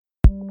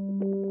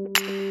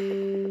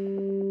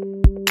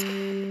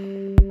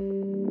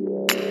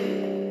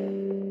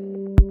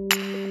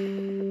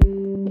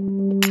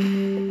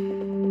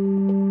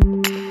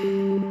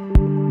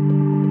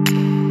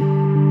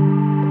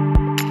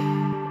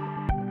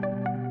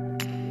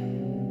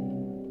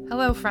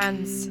Hello,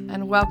 friends,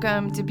 and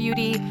welcome to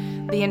Beauty,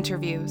 the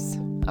Interviews,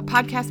 a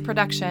podcast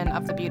production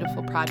of The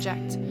Beautiful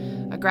Project,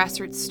 a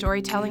grassroots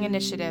storytelling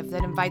initiative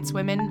that invites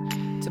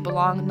women to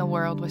belong in the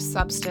world with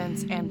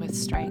substance and with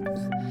strength.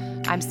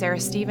 I'm Sarah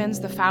Stevens,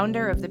 the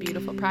founder of The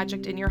Beautiful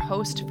Project and your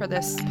host for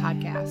this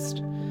podcast.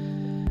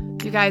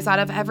 You guys, out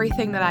of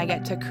everything that I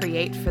get to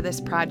create for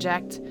this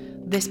project,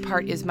 this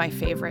part is my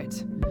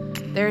favorite.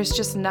 There is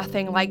just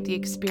nothing like the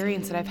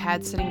experience that I've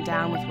had sitting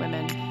down with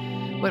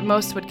women, what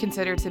most would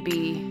consider to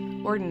be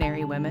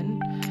ordinary women,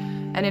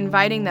 and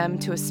inviting them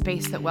to a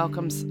space that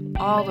welcomes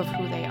all of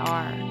who they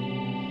are.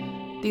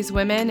 These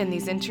women in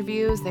these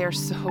interviews, they are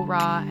so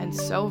raw and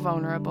so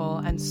vulnerable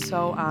and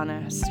so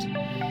honest,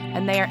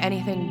 and they are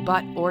anything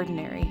but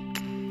ordinary.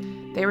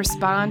 They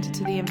respond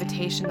to the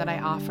invitation that I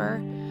offer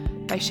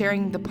by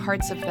sharing the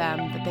parts of them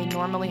that they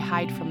normally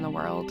hide from the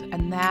world,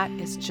 and that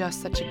is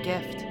just such a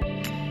gift.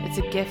 It's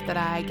a gift that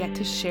I get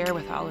to share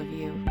with all of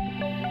you.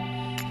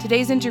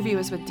 Today's interview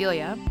is with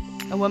Delia,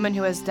 a woman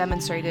who has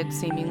demonstrated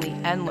seemingly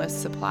endless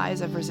supplies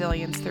of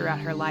resilience throughout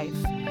her life.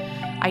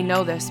 I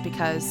know this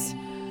because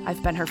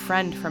I've been her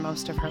friend for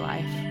most of her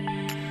life.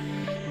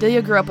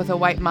 Delia grew up with a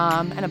white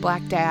mom and a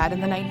black dad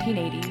in the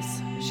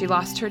 1980s. She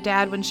lost her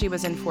dad when she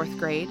was in 4th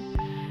grade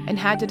and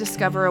had to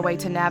discover a way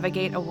to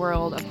navigate a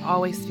world of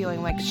always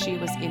feeling like she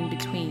was in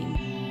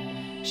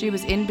between. She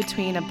was in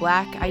between a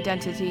black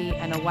identity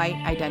and a white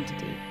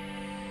identity,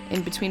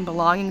 in between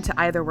belonging to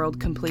either world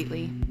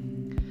completely.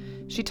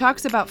 She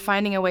talks about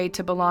finding a way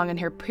to belong in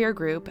her peer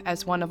group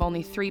as one of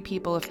only 3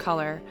 people of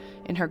color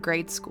in her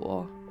grade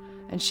school,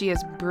 and she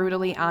is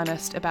brutally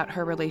honest about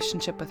her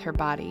relationship with her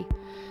body,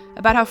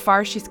 about how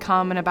far she's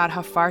come and about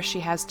how far she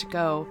has to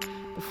go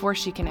before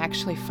she can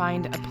actually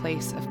find a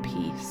place of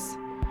peace.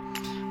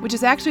 Which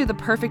is actually the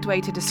perfect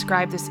way to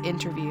describe this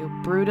interview,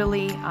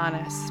 brutally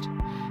honest,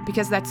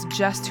 because that's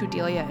just who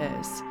Delia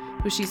is,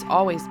 who she's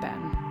always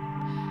been.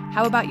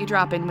 How about you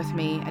drop in with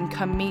me and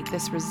come meet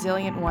this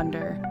resilient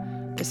wonder,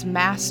 this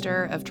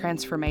master of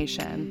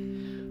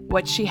transformation.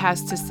 What she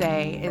has to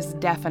say is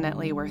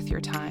definitely worth your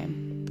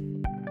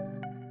time.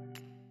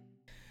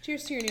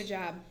 Cheers to your new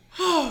job.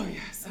 Oh,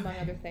 yes. Among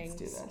other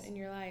things in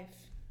your life.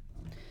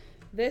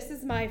 This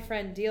is my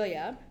friend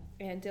Delia,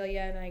 and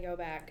Delia and I go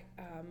back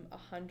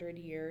 100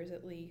 years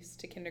at least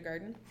to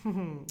kindergarten.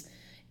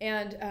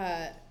 And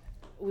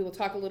we will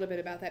talk a little bit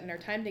about that in our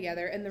time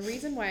together. And the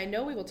reason why I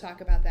know we will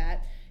talk about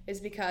that is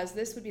because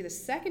this would be the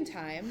second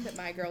time that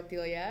my girl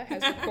Delia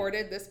has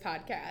recorded this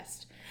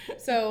podcast.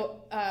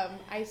 So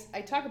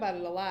I talk about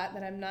it a lot,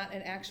 that I'm not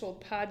an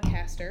actual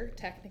podcaster,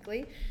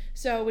 technically.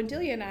 So when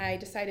Delia and I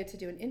decided to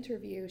do an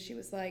interview, she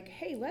was like,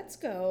 hey, let's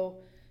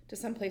go to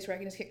some place where I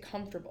can just get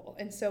comfortable.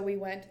 And so we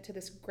went to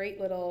this great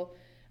little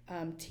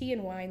tea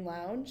and wine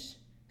lounge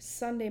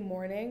Sunday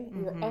morning.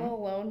 We were all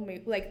alone.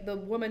 The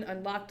woman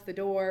unlocked the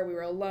door. We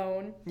were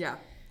alone. Yeah,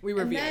 we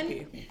were and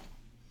VIP. Then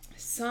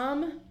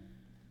some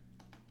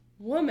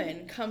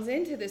woman comes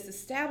into this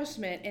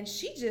establishment and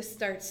she just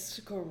starts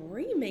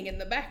screaming in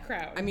the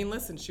background. I mean,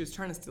 listen, she was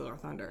trying to steal our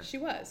thunder. She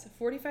was.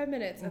 45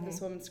 minutes of this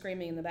woman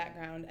screaming in the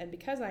background. And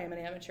because I am an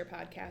amateur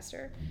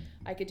podcaster,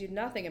 I could do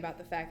nothing about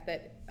the fact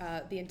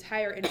that the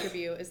entire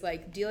interview is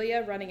like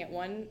Delia running at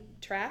one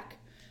track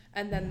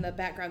and then the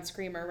background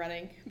screamer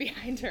running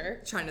behind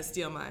her. Trying to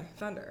steal my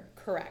thunder.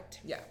 Correct.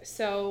 Yeah.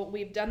 So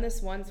we've done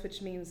this once,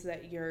 which means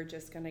that you're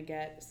just going to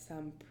get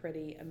some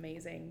pretty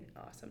amazing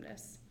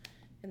awesomeness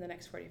in the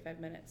next 45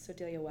 minutes. So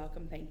Delia,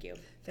 welcome. Thank you.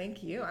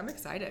 Thank you. I'm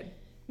excited.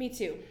 Me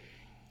too.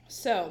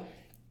 So,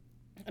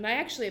 and I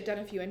actually have done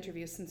a few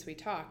interviews since we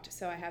talked,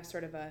 so I have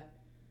sort of a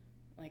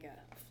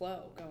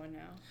flow going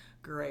now.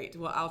 Great.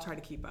 Well, I'll try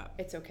to keep up.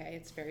 It's okay.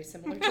 It's very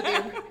similar to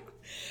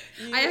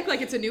the I act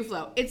like it's a new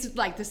flow. It's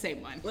like the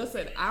same one.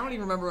 Listen, I don't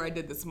even remember what I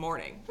did this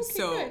morning. Okay,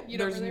 so good. You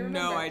don't there's really no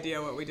remember.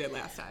 idea what we did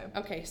last time.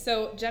 Okay,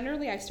 so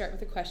generally I start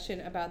with a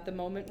question about the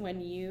moment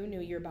when you knew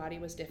your body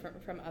was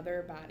different from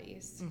other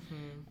bodies.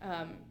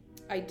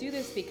 I do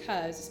this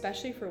because,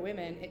 especially for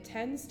women, it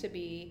tends to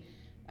be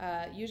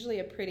usually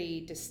a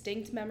pretty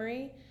distinct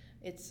memory.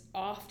 It's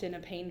often a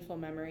painful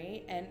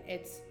memory, and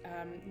it's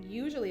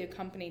usually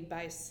accompanied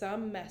by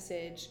some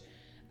message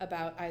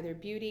about either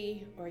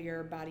beauty or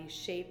your body's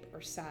shape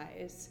or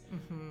size,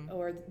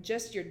 or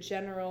just your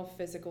general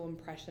physical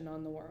impression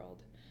on the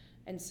world.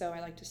 And so I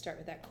like to start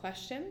with that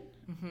question.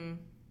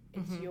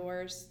 It's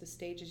yours. The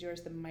stage is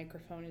yours. The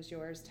microphone is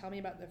yours. Tell me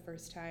about the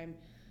first time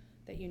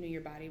that you knew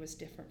your body was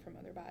different from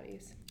other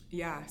bodies.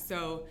 Yeah.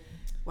 So,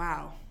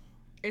 wow.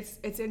 It's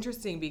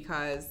interesting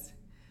because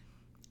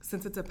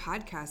since it's a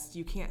podcast,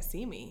 you can't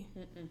see me.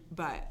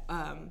 But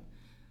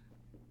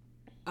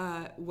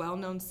a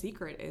well-known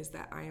secret is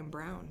that I am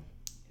brown.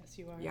 Yes,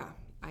 you are. Yeah,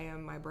 I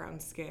am my brown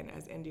skin,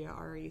 as India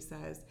Ari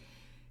says.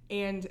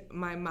 And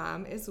my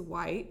mom is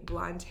white,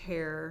 blonde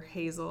hair,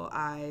 hazel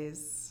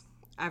eyes,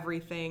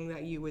 everything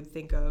that you would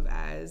think of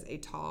as a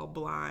tall,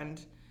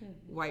 blonde,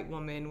 white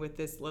woman with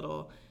this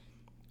little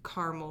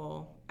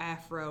caramel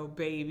afro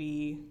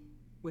baby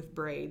with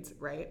braids,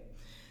 right?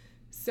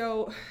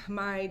 So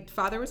my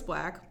father was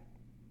black.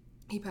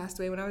 He passed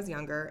away when I was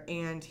younger,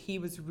 and he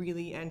was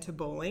really into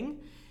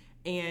bowling.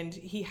 And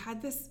he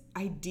had this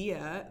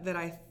idea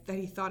that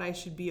he thought I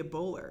should be a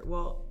bowler.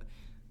 Well,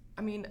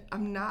 I mean,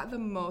 I'm not the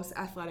most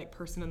athletic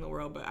person in the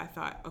world, but I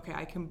thought, okay,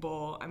 I can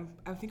bowl.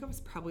 I think I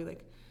was probably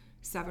like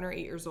 7 or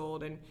 8 years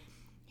old, and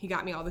he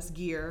got me all this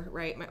gear,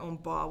 right? My own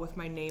ball with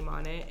my name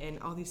on it and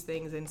all these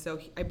things. And so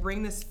I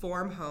bring this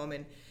form home,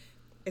 and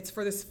it's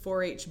for this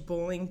 4-H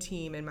bowling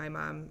team. And my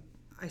mom,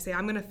 I say,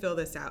 I'm going to fill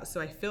this out.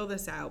 So I fill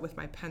this out with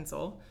my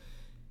pencil,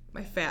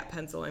 my fat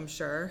pencil, I'm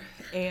sure.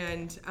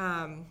 And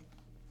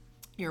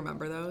you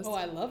remember those? Oh,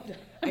 I loved it.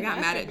 I got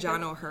mad at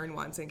John O'Hearn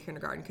once in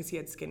kindergarten because he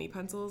had skinny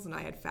pencils and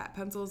I had fat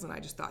pencils, and I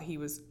just thought he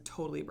was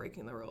totally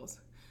breaking the rules.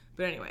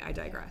 But anyway, I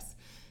digress.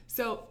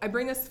 So I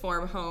bring this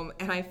form home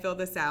and I fill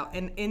this out.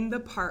 And in the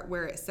part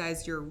where it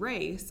says your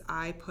race,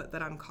 I put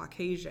that I'm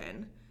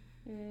Caucasian.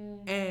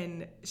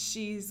 And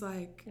she's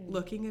like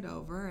looking it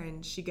over,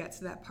 and she gets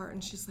to that part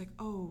and she's like,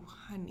 oh,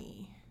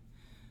 honey,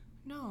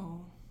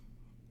 no.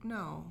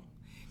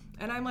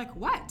 And I'm like,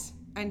 what?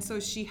 And so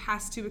she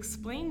has to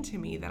explain to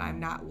me that I'm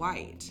not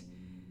white,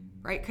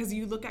 right? Because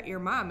you look at your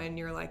mom and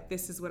you're like,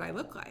 this is what I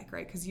look like,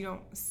 right? Because you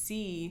don't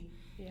see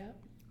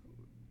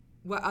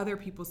what other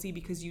people see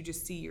because you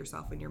just see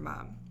yourself in your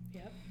mom.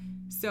 Yep.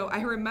 So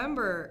I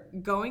remember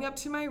going up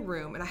to my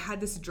room, and I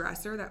had this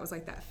dresser that was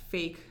like that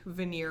fake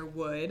veneer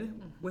wood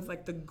with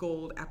like the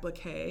gold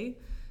applique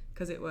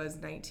because it was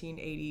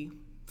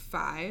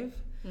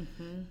 1985.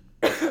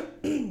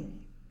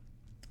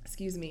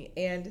 Excuse me.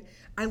 And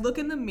I look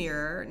in the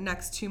mirror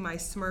next to my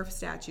Smurf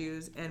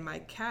statues and my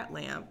cat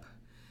lamp,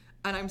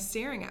 and I'm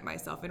staring at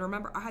myself. And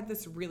remember, I had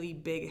this really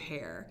big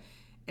hair,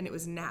 and it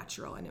was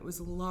natural, and it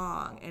was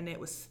long, and it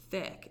was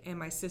thick. And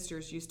my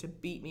sisters used to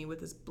beat me with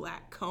this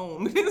black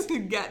comb to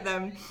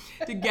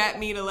get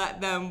me to let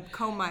them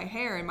comb my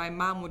hair. And my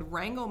mom would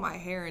wrangle my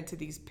hair into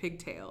these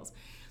pigtails.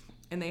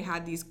 And they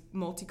had these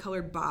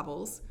multicolored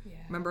bobbles. Yeah.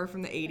 Remember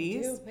from the 80s?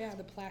 I do. Yeah,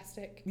 the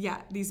plastic.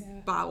 Yeah, these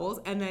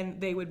bobbles. And then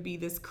they would be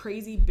this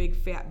crazy big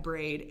fat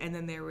braid. And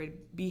then they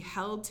would be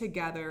held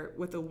together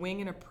with a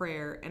wing and a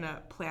prayer and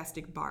a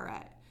plastic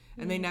barrette.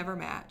 And they never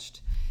matched.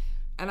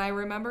 And I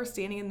remember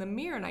standing in the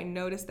mirror, and I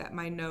noticed that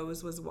my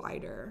nose was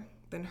wider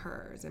than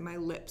hers, and my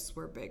lips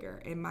were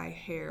bigger, and my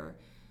hair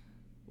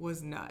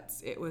was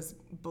nuts. It was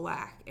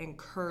black and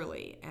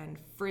curly and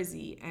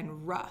frizzy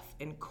and rough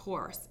and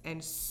coarse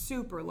and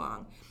super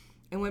long.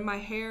 And when my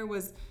hair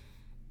was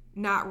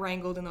not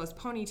wrangled in those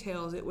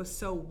ponytails, it was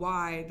so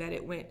wide that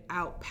it went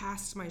out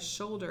past my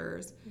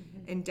shoulders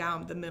and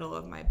down the middle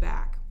of my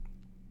back.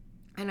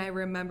 And I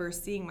remember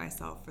seeing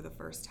myself for the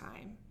first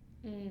time.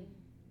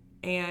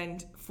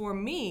 And for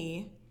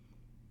me,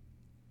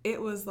 it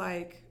was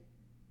like,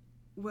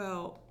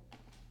 well,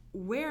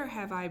 where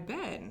have I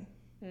been?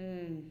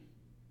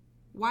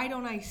 Why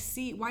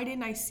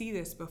didn't I see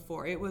this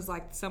before? It was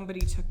like somebody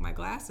took my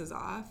glasses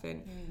off,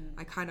 and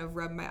I kind of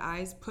rubbed my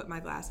eyes, put my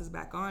glasses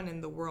back on,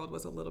 and the world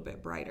was a little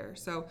bit brighter.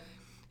 So,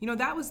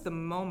 that was the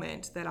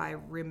moment that I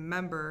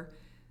remember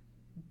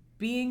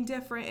being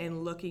different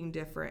and looking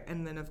different.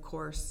 And then, of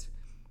course,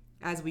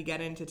 as we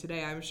get into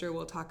today, I'm sure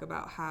we'll talk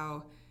about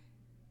how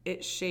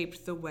it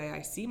shaped the way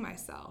I see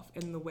myself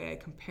and the way I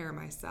compare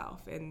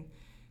myself and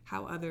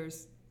how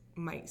others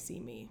might see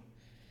me.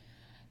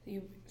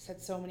 You said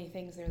so many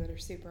things there that are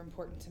super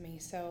important to me.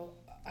 So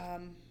I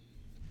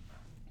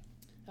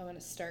want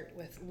to start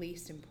with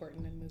least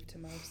important and move to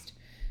most.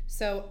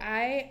 So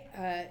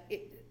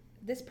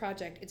this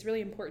project, it's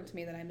really important to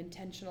me that I'm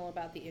intentional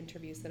about the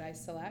interviews that I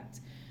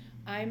select.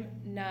 I'm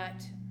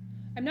not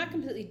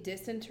completely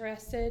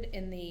disinterested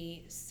in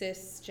the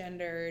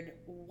cisgendered,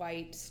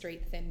 white,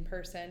 straight, thin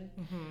person.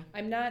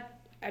 I'm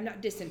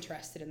not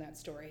disinterested in that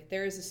story.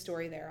 There is a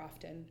story there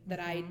often that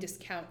I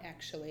discount,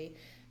 actually,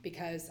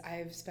 because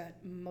I've spent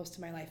most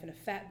of my life in a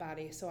fat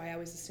body, so I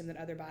always assume that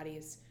other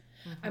bodies...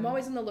 I'm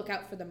always on the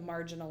lookout for the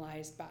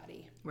marginalized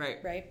body.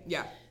 Right?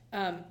 Yeah.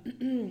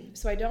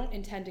 So I don't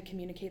intend to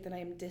communicate that I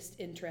am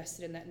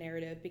disinterested in that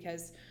narrative,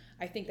 because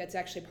I think that's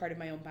actually part of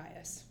my own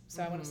bias.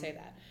 So I want to say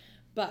that.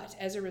 But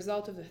as a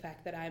result of the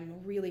fact that I'm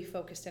really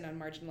focused in on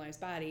marginalized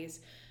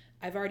bodies,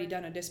 I've already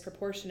done a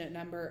disproportionate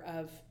number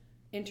of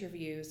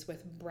interviews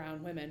with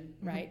brown women,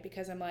 right?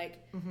 Because I'm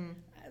like,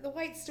 the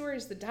white story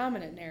is the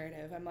dominant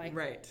narrative. I'm like,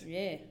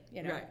 yeah,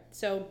 Right.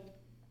 So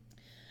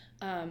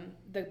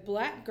the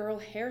black girl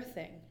hair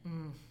thing,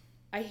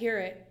 I hear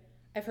it.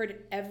 I've heard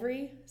it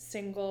every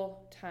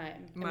single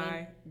time.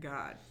 My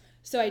God.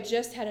 So I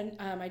just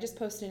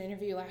posted an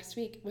interview last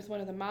week with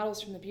one of the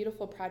models from the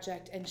Beautiful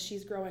Project, and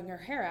she's growing her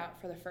hair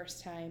out for the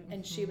first time.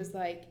 And she was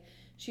like,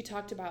 she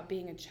talked about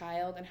being a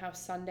child and how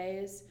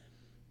Sundays,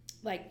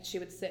 like, she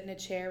would sit in a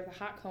chair with a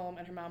hot comb,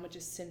 and her mom would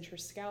just singe her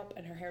scalp,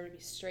 and her hair would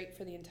be straight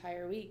for the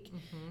entire week.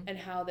 And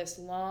how this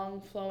long,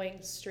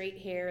 flowing, straight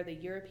hair, the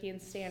European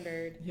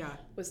standard,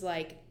 was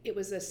like, it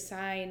was a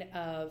sign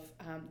of,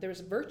 there was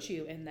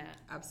virtue in that.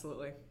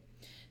 Absolutely.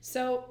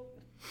 So...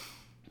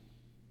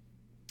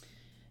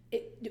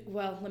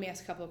 Well, let me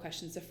ask a couple of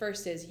questions. The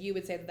first is, you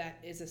would say that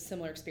is a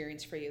similar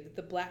experience for you, that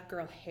the black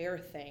girl hair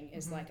thing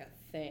is like a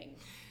thing.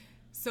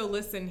 So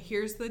listen,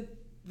 here's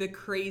the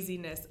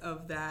craziness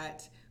of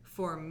that.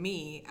 For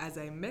me, as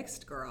a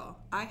mixed girl,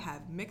 I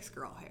have mixed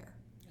girl hair.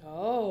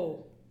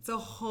 Oh. It's a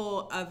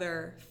whole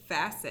other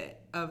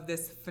facet of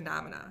this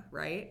phenomena,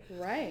 right?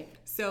 Right.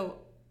 So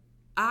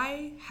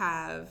I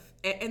have,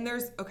 and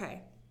there's,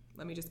 okay,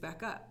 let me just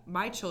back up.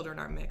 My children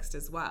are mixed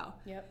as well.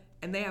 Yep.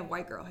 And they have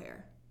white girl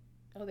hair.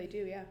 Oh, they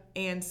do, yeah.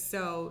 And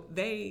so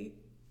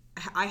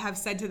I have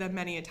said to them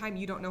many a time,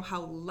 you don't know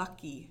how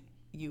lucky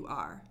you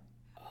are.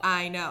 Oh.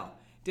 I know.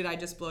 Did I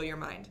just blow your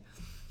mind?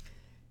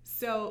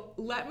 So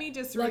let me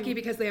just... Lucky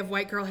because they have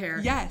white girl hair.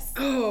 Yes.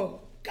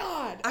 Oh,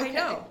 God. Okay. I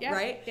know, yeah.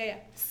 right? Yeah.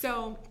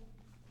 So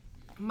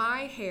my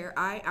hair,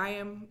 I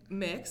am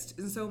mixed.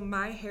 And so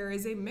my hair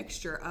is a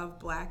mixture of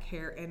black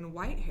hair and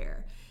white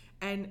hair.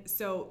 And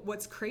so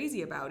what's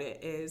crazy about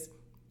it is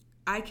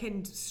I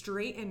can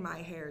straighten my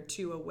hair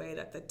to a way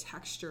that the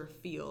texture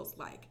feels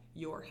like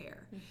your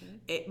hair. Mm-hmm.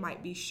 It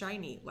might be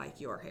shiny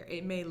like your hair.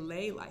 It may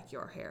lay like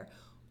your hair.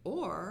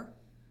 Or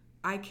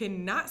I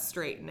can not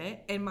straighten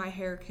it and my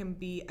hair can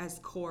be as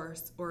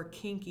coarse or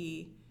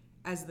kinky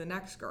as the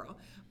next girl.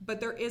 But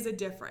there is a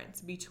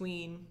difference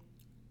between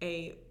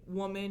a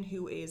woman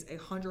who is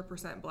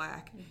 100%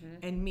 black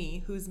and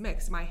me who's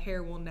mixed. My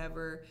hair will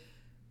never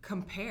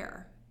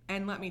compare.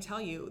 And let me tell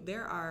you,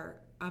 there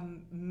are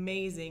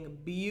amazing,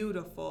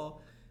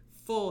 beautiful,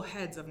 full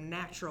heads of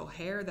natural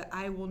hair that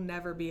I will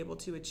never be able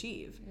to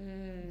achieve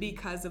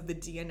because of the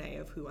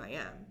DNA of who I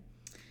am.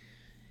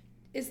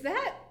 Is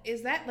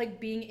that like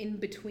being in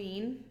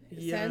between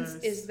sense?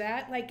 Is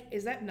that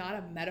not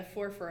a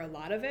metaphor for a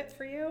lot of it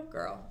for you?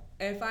 Girl,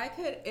 if I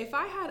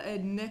had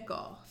a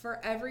nickel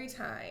for every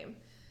time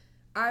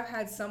I've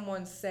had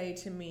someone say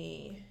to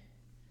me,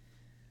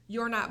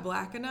 you're not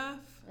black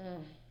enough,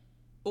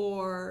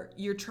 or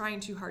you're trying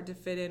too hard to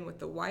fit in with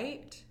the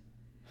white,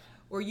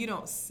 or you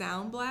don't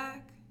sound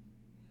black,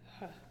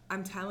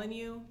 I'm telling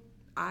you,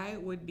 I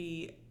would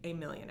be a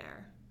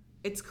millionaire.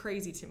 It's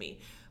crazy to me.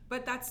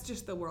 But that's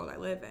just the world I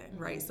live in,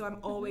 right? So I'm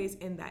always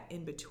in that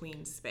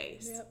in-between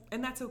space. Yep.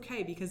 And that's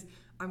okay because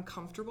I'm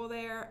comfortable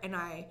there and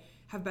I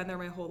have been there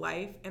my whole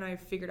life and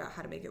I've figured out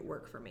how to make it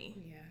work for me.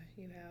 Yeah,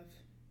 you have.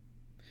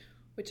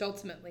 Which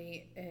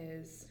ultimately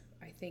is,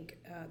 I think,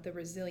 the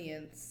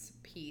resilience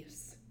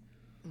piece.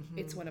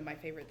 It's one of my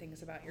favorite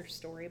things about your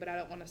story, but I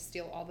don't want to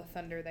steal all the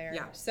thunder there.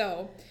 Yeah.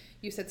 So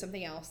you said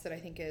something else that I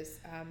think is,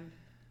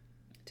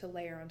 to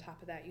layer on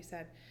top of that, you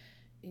said,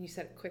 and you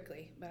said it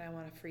quickly, but I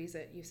want to freeze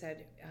it. You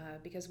said,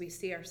 because we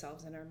see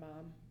ourselves in our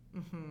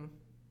mom.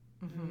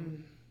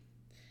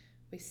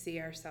 We see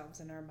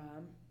ourselves in our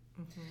mom.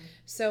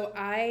 So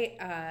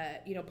I,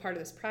 part of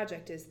this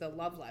project is the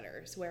love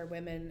letters, where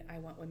I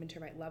want women to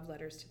write love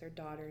letters to their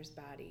daughters'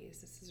 bodies.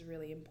 This is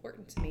really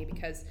important to me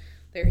because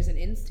there is an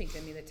instinct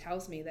in me that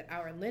tells me that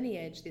our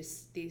lineage,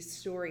 these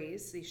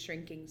stories, these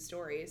shrinking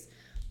stories,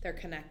 they're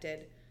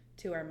connected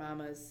to our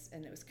mamas,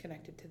 and it was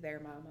connected to their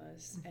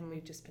mamas, and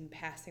we've just been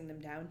passing them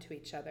down to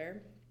each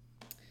other.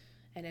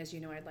 And as you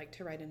know, I'd like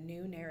to write a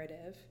new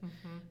narrative,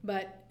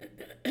 but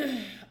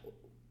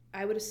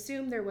I would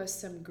assume there was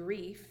some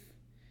grief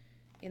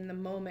in the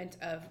moment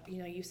of,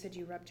 you said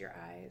you rubbed your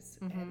eyes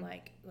and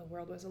like the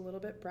world was a little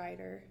bit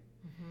brighter.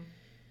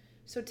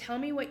 So tell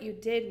me what you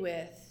did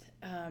with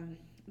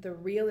the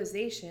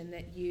realization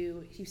that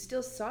you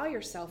still saw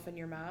yourself in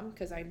your mom,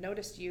 because I've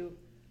noticed you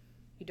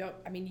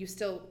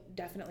still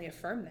definitely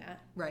affirm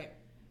that. Right.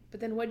 But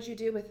then what did you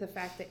do with the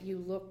fact that you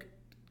look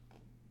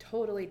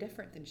totally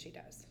different than she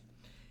does?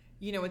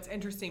 It's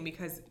interesting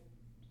because,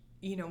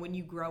 when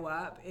you grow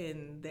up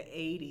in the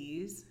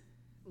 80s,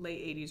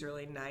 late 80s,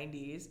 early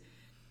 90s,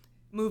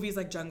 movies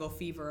like Jungle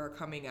Fever are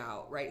coming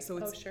out, right? So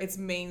it's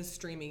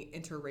mainstreaming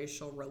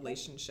interracial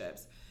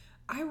relationships.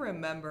 I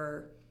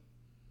remember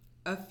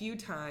a few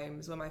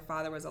times when my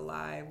father was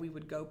alive, we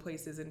would go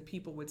places and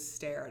people would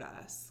stare at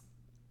us.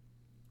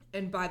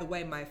 And by the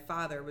way, my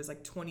father was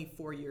like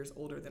 24 years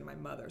older than my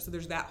mother. So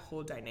there's that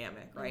whole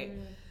dynamic, right?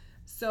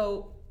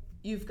 So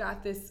you've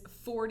got this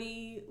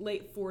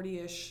late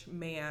 40-ish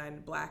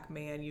man, black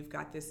man. You've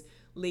got this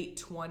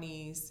late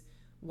 20s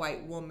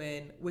white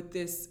woman with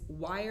this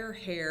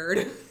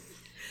wire-haired,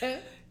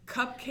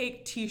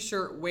 cupcake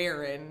t-shirt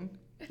wearing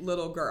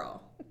little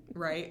girl,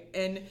 right?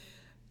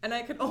 And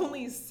I could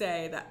only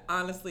say that,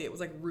 honestly, it was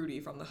like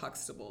Rudy from the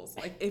Huxtables.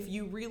 Like, if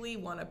you really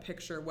want to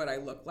picture what I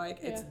look like,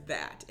 it's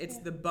that. It's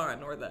the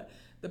bun or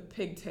the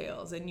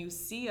pigtails. And you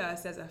see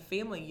us as a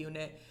family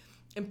unit,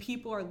 and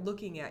people are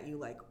looking at you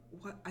like,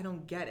 what? I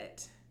don't get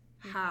it.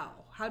 How?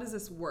 How does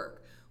this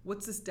work?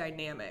 What's this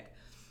dynamic?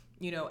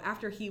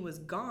 After he was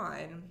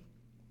gone,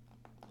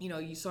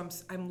 so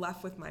I'm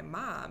left with my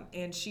mom,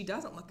 and she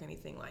doesn't look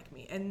anything like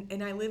me.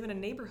 And I live in a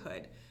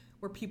neighborhood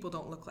where people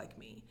don't look like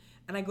me.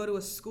 And I go to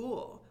a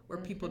school where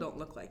people don't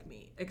look like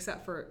me,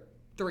 except for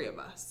 3 of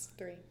us.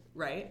 3.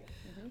 Right?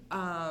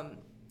 I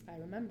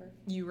remember.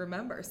 You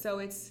remember. So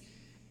it's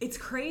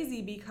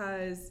crazy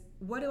because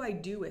what do I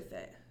do with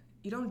it?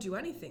 You don't do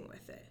anything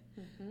with it.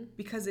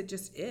 because it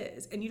just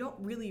is. And you don't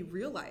really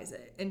realize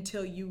it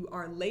until you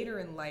are later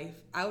in life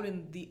out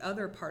in the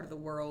other part of the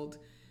world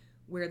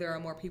where there are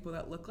more people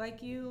that look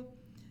like you.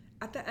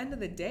 At the end of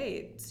the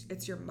day,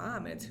 it's your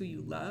mom and it's who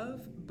you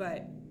love,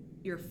 but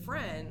your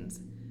friends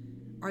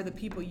are the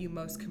people you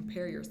most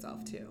compare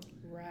yourself to.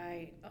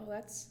 Right. Oh,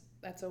 that's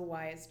a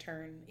wise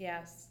turn.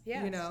 Yes.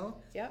 You know?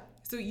 Yep.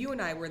 So you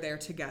and I were there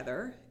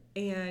together,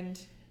 and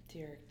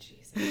dear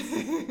Jesus.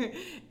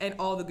 and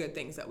all the good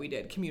things that we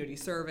did. Community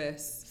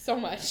service. So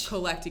much.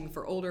 Collecting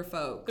for older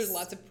folks. There's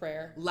lots of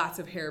prayer. Lots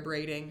of hair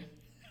braiding.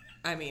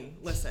 I mean,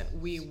 listen,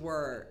 we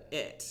were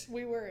it.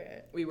 We were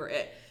it. We were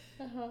it.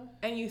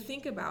 And you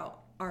think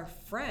about our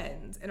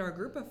friends and our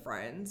group of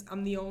friends,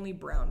 I'm the only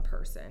brown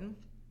person,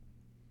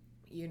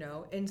 you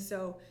know? And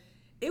so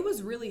it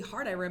was really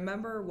hard. I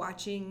remember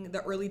watching the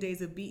early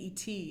days of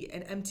BET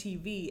and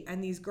MTV,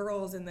 and these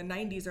girls in the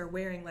 90s are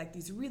wearing like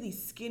these really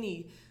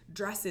skinny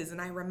dresses. And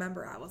I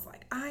remember I was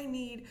like, I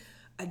need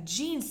a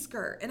jean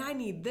skirt and I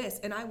need this.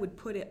 And I would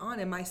put it on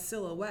and my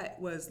silhouette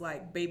was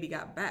like, baby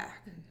got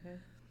back.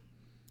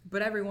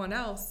 But everyone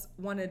else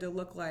wanted to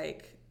look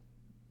like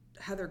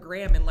Heather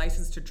Graham in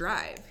License to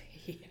Drive.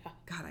 Yeah.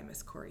 God, I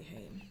miss Corey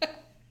Haim.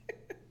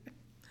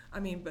 I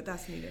mean, but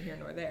that's neither here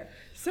nor there.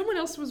 Someone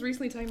else was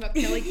recently talking about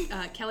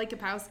Kelly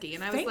Kapowski,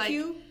 and I was like, Thank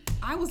you.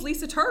 I was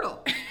Lisa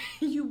Turtle.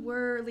 You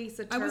were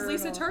Lisa Turtle. I was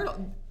Lisa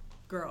Turtle.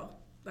 Girl,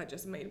 I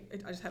just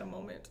had a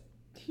moment.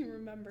 Do you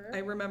remember? I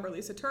remember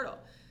Lisa Turtle.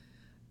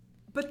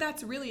 But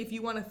that's really, if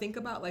you want to think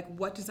about, like,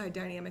 what does that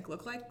dynamic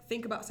look like?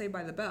 Think about Saved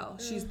by the Bell.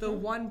 She's the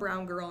one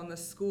brown girl in the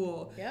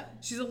school. Yep.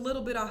 She's a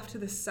little bit off to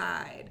the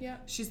side.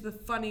 Yep. She's the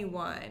funny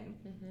one.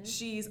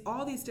 She's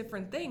all these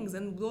different things.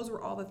 And those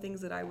were all the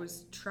things that I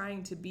was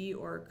trying to be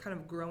or kind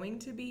of growing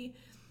to be.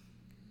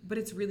 But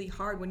it's really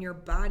hard when your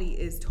body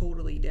is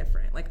totally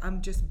different. Like,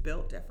 I'm just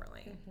built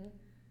differently.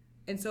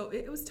 And so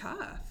it was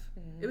tough.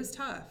 It was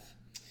tough.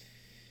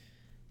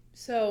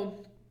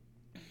 So...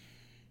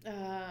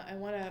 I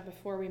want to,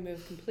 before we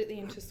move completely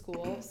into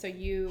school, so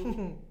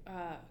you,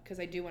 because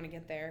I do want to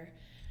get there,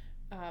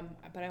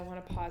 but I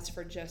want to pause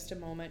for just a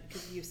moment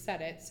because you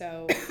said it.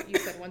 So you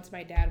said once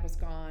my dad was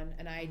gone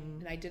and I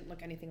didn't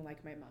look anything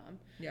like my mom.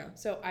 Yeah.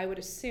 So I would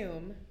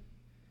assume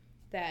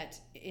that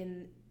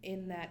in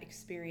that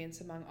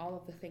experience, among all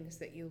of the things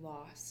that you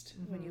lost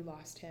when you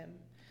lost him,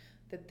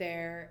 that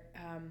there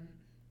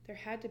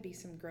had to be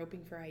some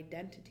groping for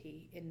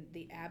identity in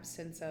the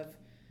absence of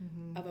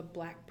a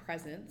black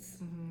presence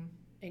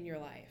in your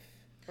life.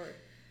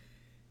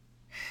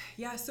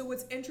 Yeah, so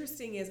what's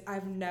interesting is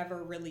I've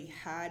never really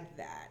had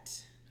that.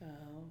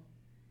 Oh.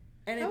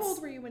 And how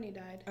old were you when he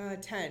died?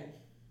 10. 10.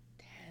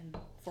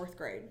 4th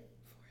grade.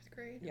 4th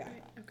grade? Yeah.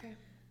 Right. Okay.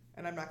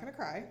 And I'm not going to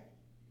cry.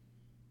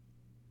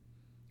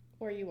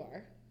 Or you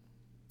are.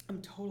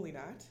 I'm totally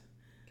not.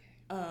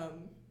 Okay.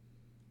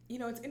 You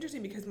know, it's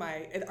interesting because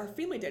our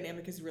family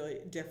dynamic is really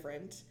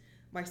different.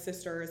 My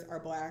sisters are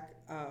black,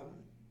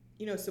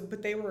 you know,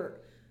 but they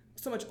were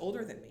so much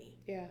older than me.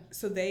 Yeah.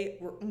 So they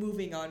were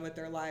moving on with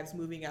their lives,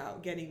 moving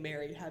out, getting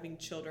married, having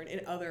children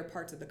in other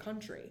parts of the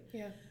country.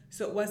 Yeah.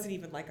 So it wasn't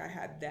even like I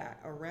had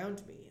that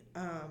around me.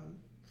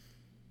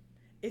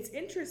 It's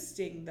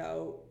interesting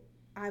though.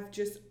 I've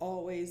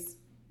always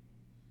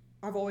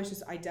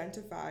just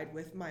identified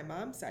with my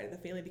mom's side of the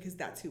family because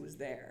that's who was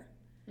there.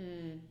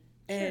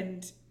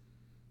 And sure.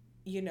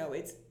 You know,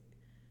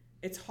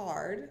 it's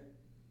hard.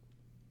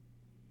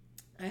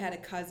 I had a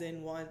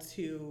cousin once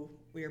who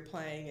we were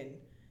playing, and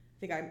I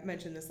think I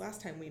mentioned this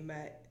last time we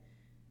met.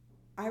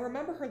 I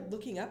remember her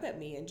looking up at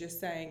me and just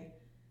saying,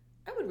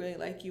 I would really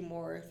like you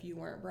more if you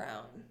weren't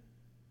brown.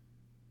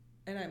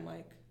 And I'm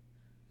like,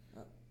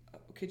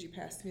 could you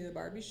pass me the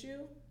Barbie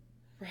shoe?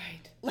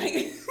 Right.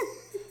 Like,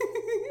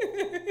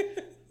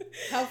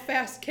 how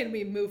fast can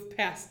we move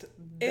past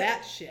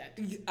that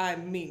shit? I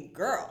mean,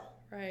 girl.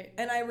 Right.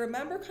 And I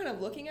remember kind of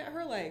looking at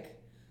her like,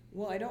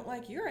 well, I don't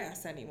like your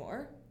ass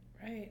anymore.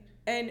 Right.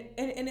 And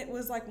it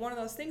was like one of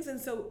those things. And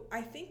so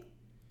I think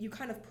you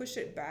kind of push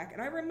it back.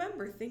 And I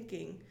remember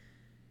thinking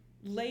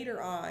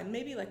later on,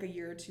 maybe like a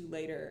year or two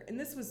later, and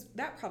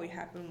that probably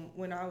happened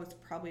when I was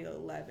probably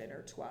 11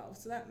 or 12.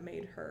 So that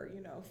made her,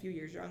 you know, a few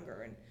years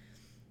younger. And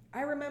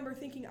I remember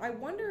thinking, I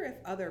wonder if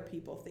other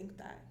people think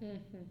that.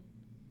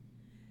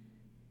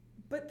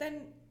 But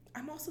then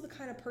I'm also the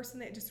kind of person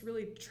that just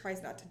really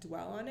tries not to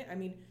dwell on it. I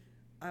mean,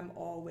 I'm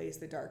always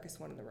the darkest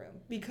one in the room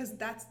because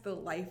that's the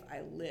life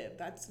I live.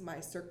 That's my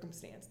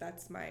circumstance.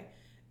 That's my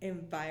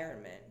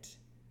environment.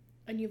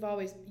 And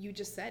you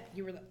just said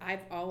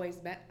I've always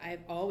been.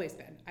 It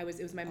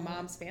was my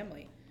mom's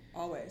family.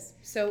 Always.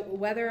 So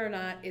whether or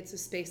not it's a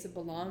space of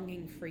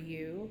belonging for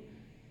you,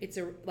 it's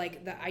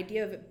like the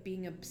idea of it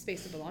being a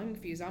space of belonging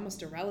for you is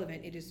almost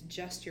irrelevant. It is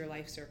just your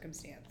life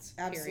circumstance.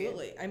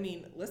 Absolutely. Period. I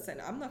mean,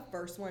 listen, I'm the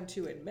first one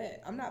to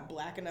admit I'm not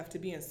black enough to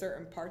be in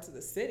certain parts of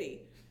the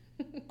city.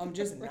 I'm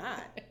just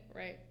not.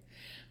 Right.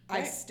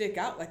 I stick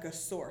out like a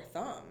sore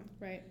thumb.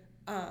 Right.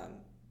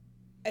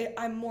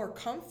 I'm more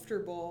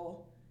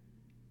comfortable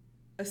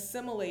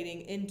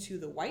assimilating into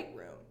the white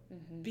room.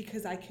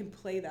 because I can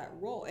play that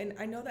role. And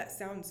I know that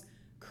sounds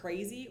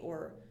crazy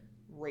or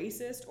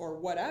racist or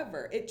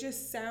whatever. It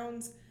just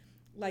sounds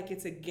like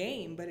it's a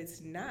game, but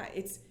it's not.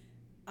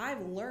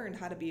 I've learned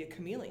how to be a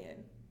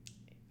chameleon.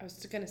 I was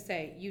just going to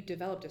say, you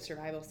developed a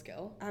survival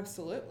skill.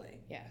 Absolutely.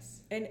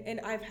 Yes. And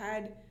I've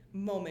had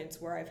moments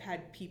where I've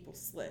had people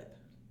slip.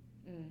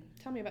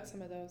 Tell me about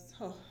some of those.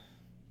 Oh,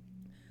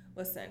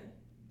 listen,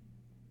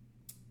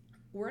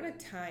 we're in a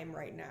time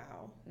right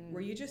now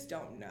where you just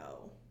don't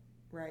know,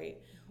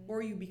 right?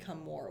 Or you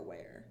become more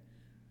aware.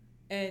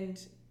 And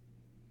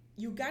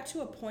you got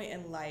to a point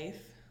in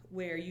life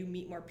where you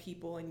meet more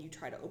people and you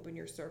try to open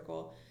your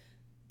circle.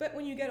 But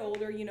when you get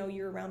older,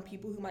 you're around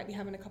people who might be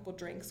having a couple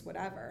drinks,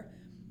 whatever.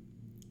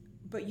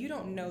 But you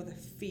don't know the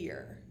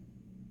fear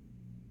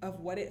of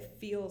what it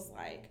feels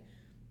like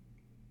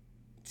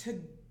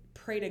to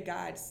pray to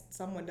God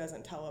someone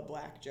doesn't tell a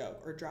black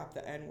joke or drop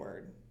the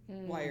N-word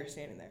while you're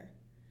standing there.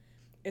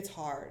 It's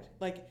hard.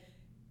 Like,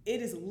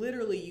 it is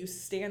literally you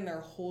stand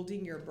there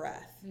holding your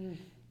breath.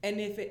 And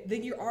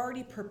then you're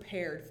already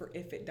prepared for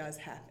if it does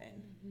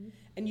happen.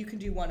 And you can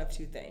do one of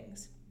two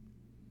things.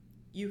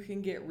 You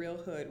can get real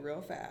hood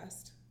real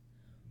fast,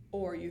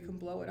 or you can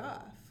blow it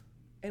off.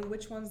 And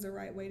which one's the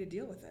right way to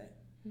deal with it?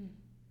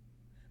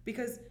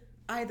 Because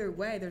either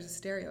way, there's a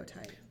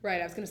stereotype.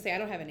 Right. I was going to say, I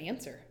don't have an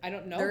answer. I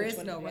don't know. There is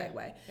no right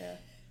way. Yeah.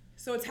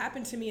 So it's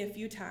happened to me a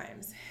few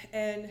times.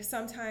 And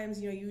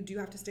sometimes, you do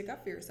have to stick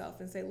up for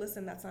yourself and say,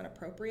 listen, that's not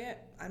appropriate.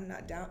 I'm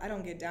not down. I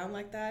don't get down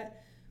like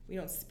that. We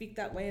don't speak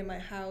that way in my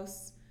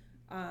house.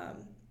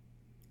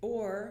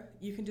 Or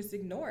you can just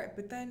ignore it.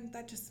 But then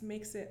that just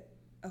makes it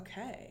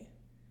okay.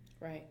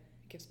 Right.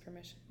 It gives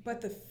permission. But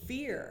the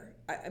fear,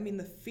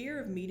 the fear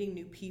of meeting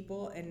new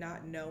people and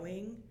not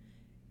knowing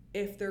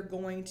if they're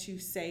going to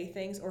say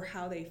things or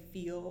how they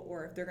feel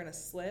or if they're going to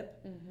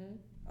slip,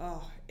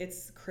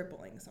 it's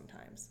crippling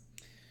sometimes.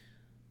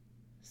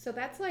 So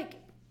that's like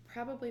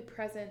probably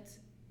present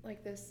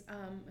like this,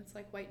 it's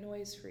like white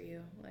noise for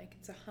you. Like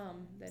it's a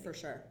hum. For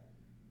sure.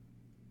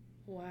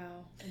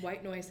 Wow.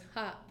 White noise.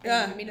 I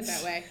didn't mean it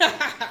that way.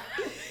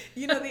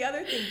 The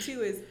other thing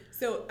too is,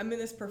 so I'm in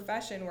this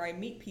profession where I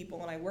meet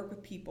people and I work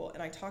with people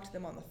and I talk to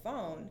them on the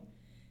phone.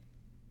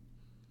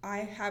 I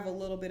have a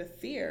little bit of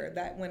fear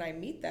that when I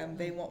meet them,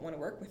 they won't want to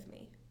work with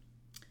me.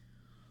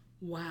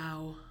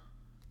 Wow.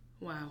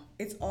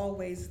 It's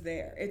always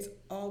there.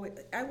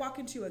 I walk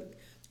into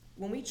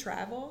when we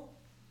travel,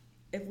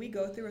 if we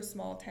go through a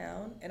small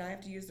town and I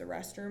have to use the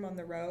restroom on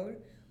the road,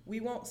 we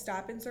won't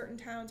stop in certain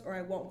towns, or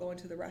I won't go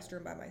into the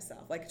restroom by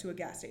myself, like to a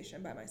gas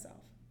station by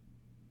myself.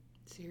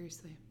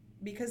 Seriously.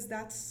 Because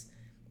that's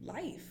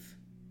life,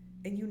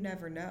 and you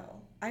never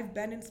know. I've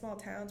been in small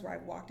towns where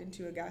I've walked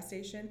into a gas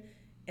station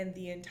and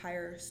the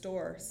entire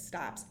store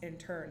stops and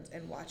turns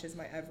and watches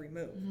my every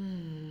move.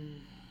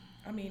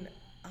 I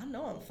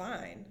know I'm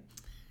fine.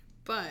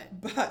 But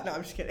no,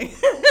 I'm just kidding.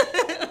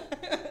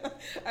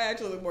 I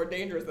actually look more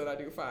dangerous than I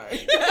do fine.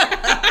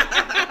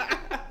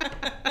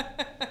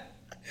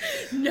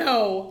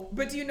 No.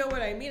 But do you know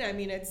what I mean?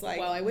 It's like...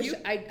 Well, I wish...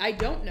 I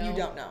don't know. You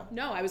don't know.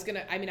 No, I was going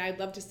to... I'd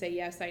love to say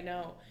yes, I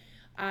know.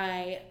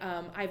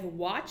 I've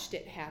watched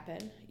it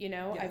happen,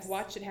 Yes. I've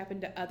watched it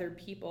happen to other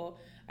people.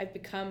 I've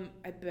become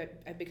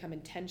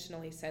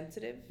intentionally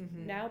sensitive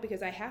now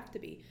because I have to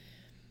be.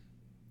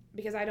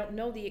 Because I don't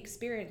know the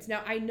experience.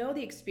 Now, I know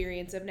the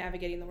experience of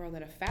navigating the world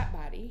in a fat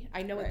body.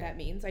 I know what that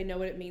means. I know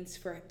what it means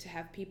to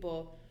have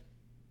people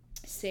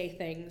say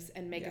things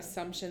and make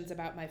assumptions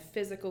about my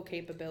physical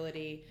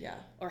capability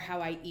or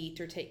how I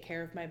eat or take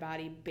care of my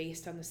body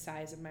based on the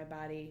size of my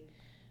body.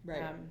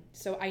 Right.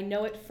 So I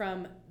know it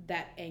from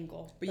that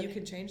angle. But you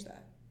can change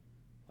that.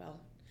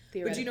 Well,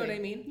 theoretically. But you know what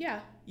I mean?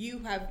 Yeah.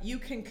 You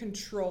can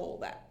control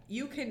that.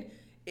 You can,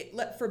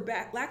 for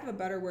lack of a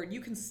better word,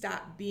 you can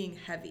stop being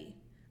heavy.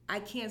 I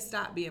can't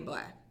stop being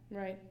black.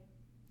 Right.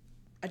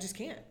 I just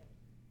can't.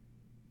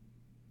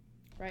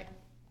 Right.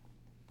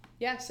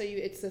 Yeah, so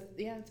it's a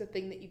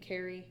thing that you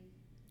carry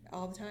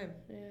all the time.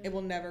 Yeah. It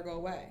will never go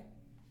away.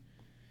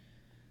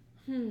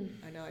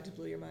 I know, I just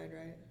blew your mind,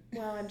 right?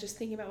 Well, I'm just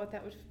thinking about what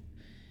that would.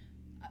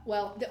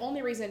 Well, the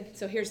only reason.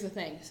 So here's the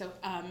thing. So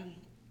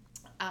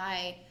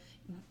I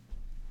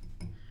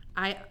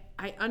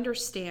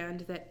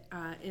understand that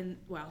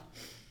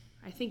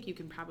I think you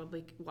can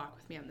probably walk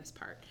with me on this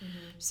part.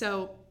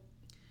 So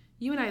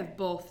you and I have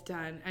both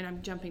done, and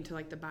I'm jumping to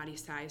like the body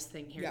size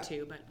thing here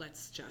too, but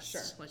let's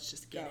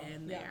just get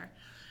in there.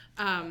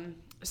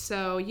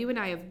 So you and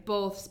I have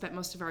both spent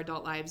most of our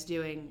adult lives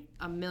doing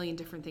a million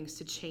different things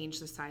to change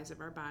the size of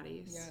our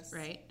bodies. Yes.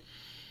 Right?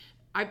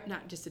 I've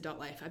not just adult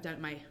life. I've done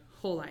it my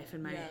whole life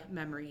in my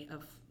memory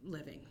of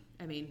living.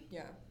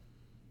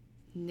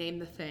 Name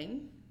the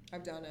thing.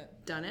 I've done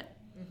it.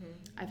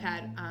 I've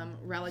had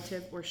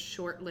relative or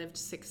short-lived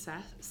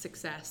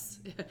success.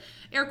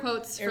 Air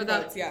quotes for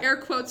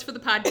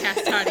the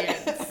podcast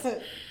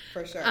audience.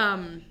 For sure.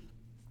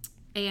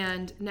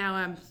 And now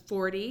I'm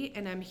 40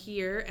 and I'm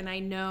here and I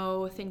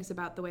know things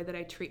about the way that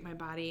I treat my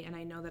body, and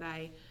I know that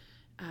I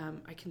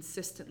I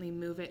consistently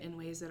move it in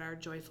ways that are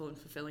joyful and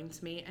fulfilling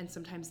to me. And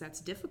sometimes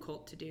that's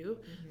difficult to do,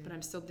 but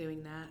I'm still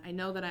doing that. I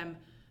know that I'm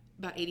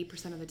about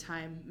 80% of the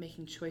time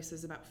making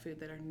choices about food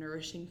that are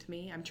nourishing to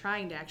me. I'm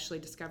trying to actually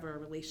discover a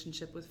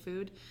relationship with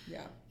food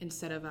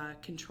instead of a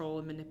control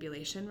and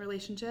manipulation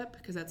relationship,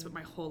 because that's what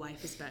my whole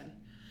life has been.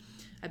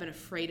 I've been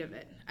afraid of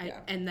it.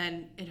 And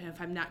then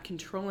if I'm not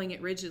controlling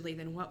it rigidly,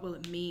 then what will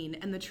it mean?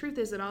 And the truth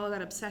is that all of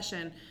that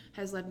obsession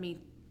has led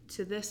me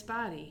to this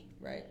body.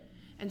 Right.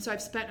 And so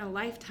I've spent a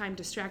lifetime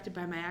distracted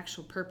by my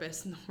actual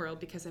purpose in the world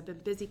because I've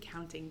been busy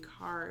counting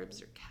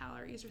carbs or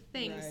calories or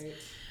things. Right.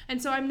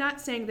 And so I'm not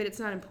saying that it's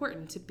not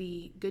important to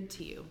be good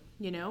to you,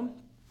 you know?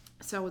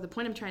 So the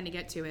point I'm trying to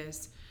get to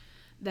is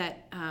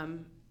that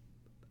I'm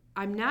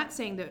not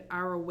saying that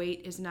our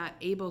weight is not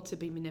able to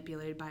be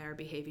manipulated by our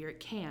behavior. It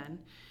can.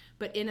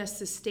 But in a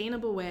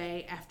sustainable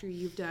way, after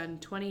you've done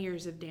 20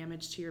 years of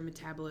damage to your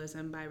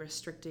metabolism by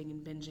restricting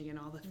and binging and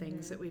all the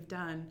things that we've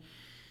done,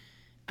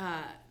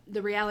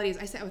 the reality is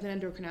I sat with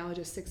an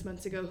endocrinologist 6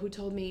 months ago who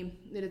told me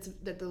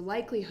that the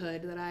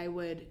likelihood that I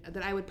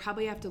would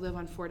probably have to live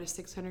on 400 to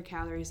 600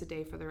 calories a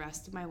day for the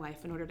rest of my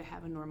life in order to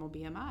have a normal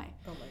BMI.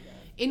 Oh my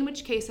God. In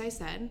which case I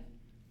said,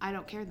 I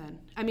don't care then.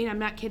 I mean, I'm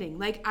not kidding.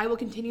 Like, I will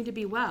continue to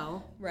be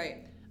well.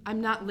 Right.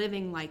 I'm not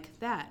living like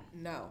that.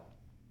 No.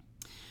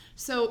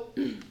 So,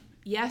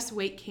 yes,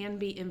 weight can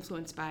be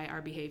influenced by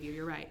our behavior.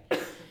 You're right.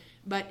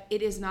 But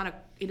it is not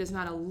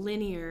a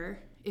linear.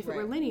 If it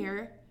were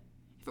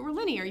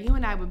linear, you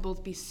and I would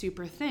both be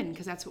super thin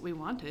because that's what we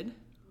wanted.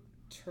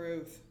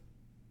 Truth.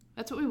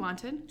 That's what we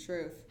wanted.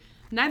 Truth.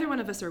 Neither one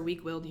of us are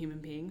weak-willed human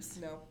beings.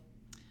 No.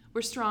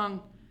 We're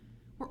strong.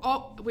 We're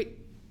all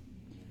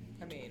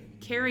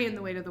carrying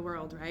the weight of the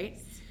world, right?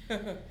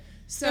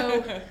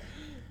 So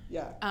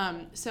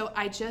yeah. So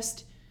I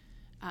just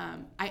I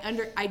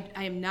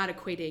am not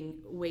equating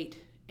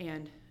weight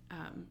and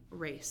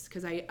race,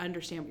 because I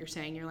understand what you're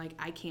saying. You're like,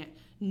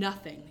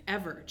 nothing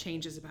ever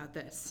changes about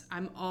this.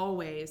 I'm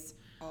always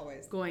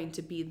going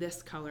to be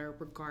this color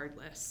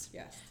regardless.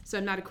 Yes. So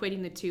I'm not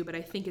equating the two, but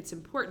I think it's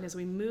important as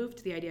we move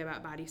to the idea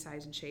about body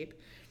size and shape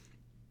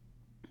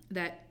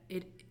that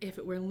if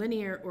it were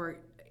linear or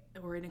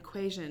an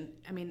equation,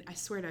 I mean, I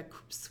swear to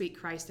sweet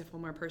Christ, if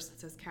one more person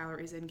says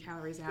calories in,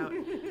 calories out,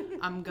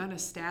 I'm gonna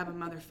stab a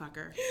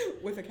motherfucker.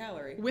 With a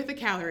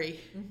calorie.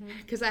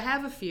 Because I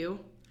have a few.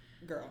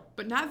 Girl.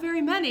 But not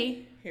very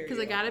many, because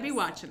I gotta be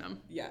watching them.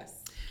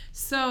 Yes.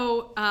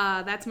 So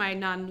that's my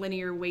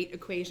non-linear weight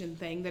equation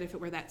thing, that if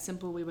it were that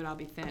simple, we would all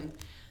be thin.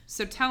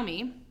 So tell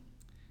me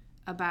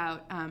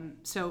about,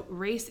 so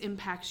race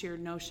impacts your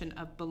notion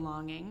of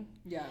belonging.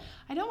 Yeah.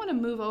 I don't want to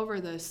move over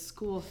the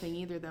school thing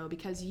either, though,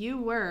 because you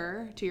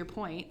were, to your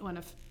point, one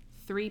of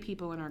 3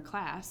 people in our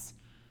class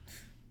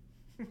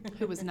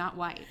who was not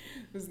white.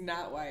 Was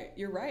not white.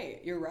 You're right.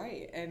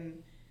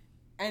 And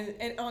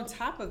on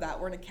top of that,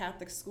 we're in a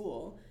Catholic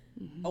school,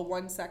 a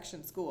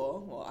one-section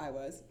school. Well, I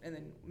was, and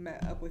then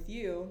met up with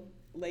you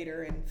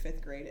later in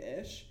 5th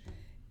grade-ish.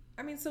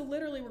 I mean, so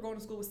literally we're going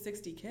to school with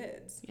 60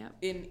 kids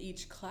in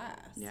each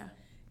class. Yeah.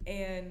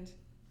 And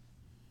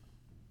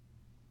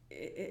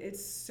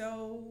it's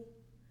so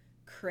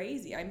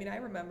crazy. I mean, I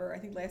remember, I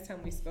think last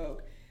time we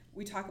spoke,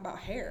 we talked about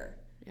hair,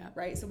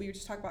 right? So we were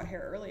just talking about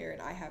hair earlier,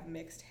 and I have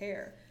mixed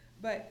hair.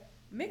 But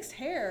mixed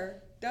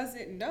hair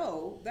doesn't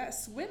know that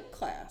swim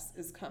class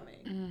is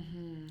coming.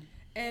 Mm-hmm.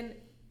 And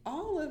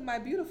all of my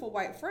beautiful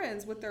white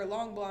friends with their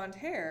long blonde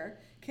hair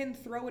can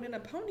throw it in a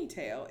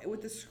ponytail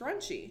with a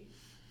scrunchie.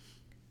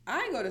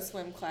 I go to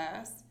swim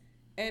class,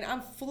 and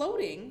I'm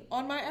floating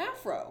on my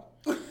afro.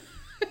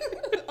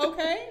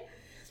 Okay?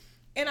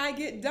 And I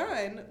get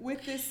done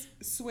with this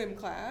swim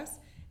class,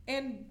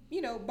 and,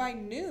 by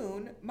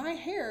noon, my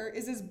hair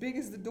is as big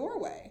as the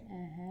doorway.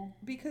 Mm-hmm.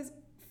 Because,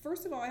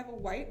 first of all, I have a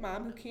white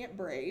mom who can't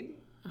braid.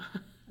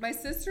 My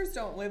sisters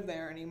don't live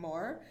there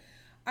anymore.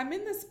 I'm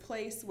in this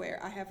place where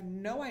I have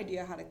no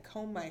idea how to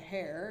comb my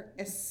hair,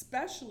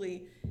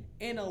 especially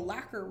in a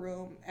locker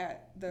room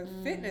at the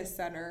fitness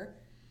center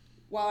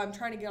while I'm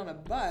trying to get on a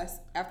bus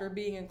after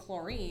being in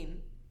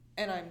chlorine,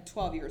 and I'm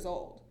 12 years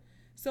old.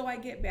 So I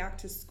get back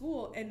to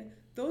school, and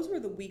those were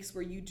the weeks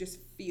where you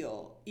just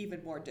feel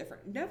even more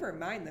different. Never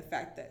mind the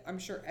fact that I'm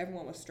sure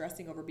everyone was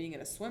stressing over being in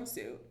a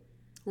swimsuit.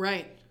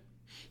 Right.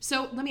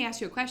 So let me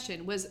ask you a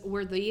question.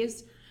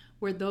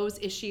 Were those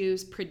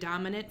issues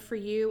predominant for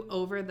you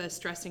over the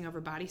stressing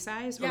over body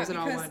size, or was it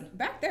all one?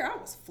 Back there I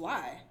was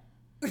fly.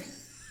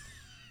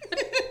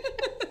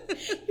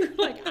 You're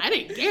like, I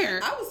didn't care.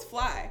 I was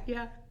fly.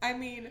 Yeah. I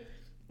mean,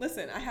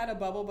 listen, I had a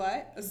bubble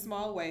butt, a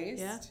small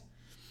waist,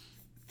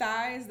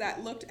 thighs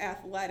that looked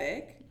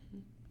athletic,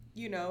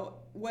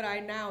 what I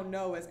now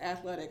know as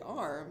athletic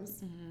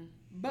arms,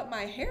 but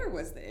my hair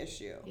was the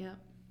issue. Yeah.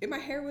 My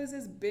hair was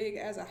as big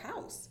as a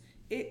house.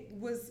 It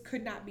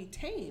could not be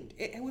tamed.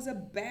 It was a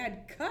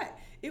bad cut.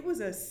 It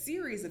was a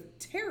series of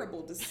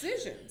terrible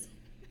decisions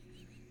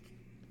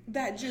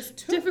that just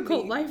took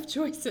difficult life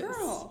choices.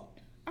 Girl,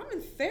 I'm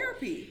in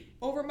therapy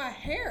over my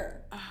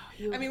hair. Oh,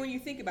 I mean, when you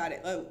think about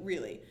it,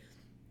 really,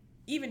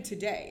 even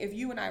today, if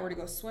you and I were to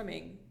go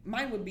swimming,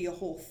 mine would be a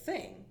whole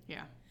thing.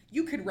 Yeah.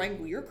 You could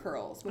wrangle your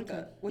curls with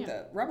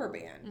a rubber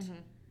band. Mm-hmm.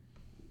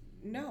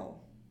 No,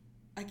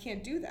 I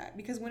can't do that,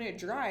 because when it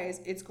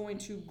dries, it's going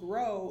to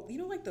grow. You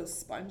know, like those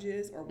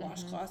sponges or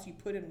washcloths you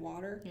put in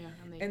water,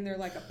 and they're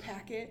like a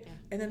packet,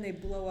 and then they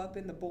blow up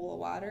in the bowl of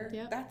water.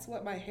 Yeah. That's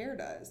what my hair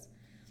does.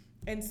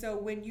 And so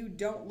when you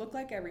don't look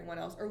like everyone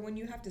else, or when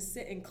you have to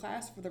sit in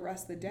class for the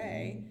rest of the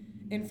day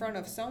in front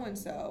of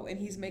so-and-so, and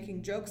he's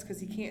making jokes because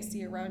he can't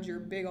see around your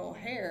big old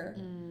hair,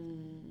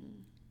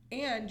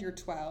 and you're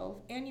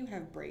 12, and you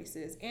have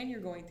braces, and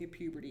you're going through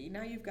puberty,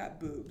 now you've got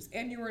boobs,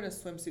 and you were in a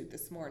swimsuit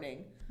this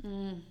morning.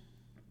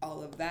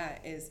 All of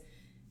that is,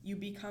 you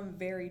become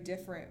very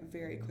different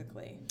very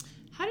quickly.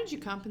 How did you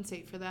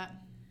compensate for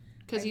that?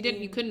 Because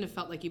you couldn't have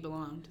felt like you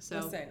belonged. So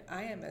listen,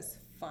 I am as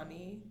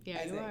funny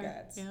as it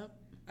gets. Yep.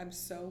 I'm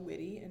so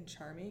witty and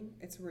charming.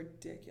 It's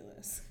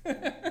ridiculous.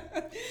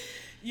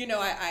 You know,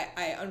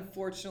 I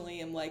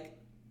unfortunately am like,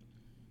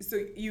 so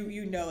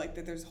you know, like,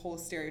 that there's a whole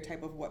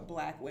stereotype of what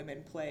black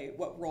women play,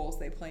 what roles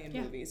they play in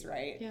movies,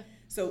 right? Yeah.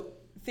 So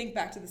think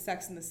back to the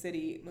Sex and the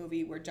City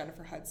movie where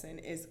Jennifer Hudson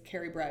is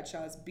Carrie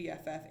Bradshaw's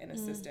BFF and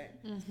assistant.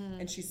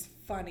 And she's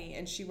funny,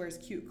 and she wears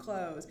cute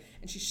clothes,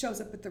 and she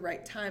shows up at the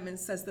right time and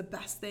says the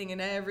best thing,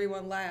 and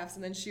everyone laughs,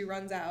 and then she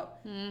runs out.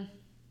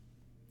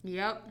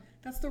 Yep.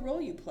 That's the role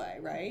you play,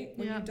 right?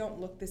 When you don't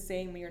look the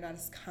same, when you're not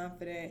as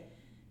confident,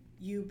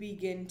 you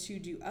begin to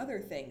do other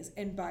things.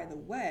 And by the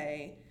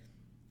way,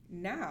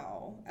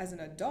 now, as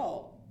an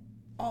adult,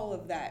 all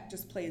of that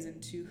just plays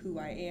into who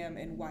I am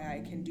and why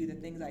I can do the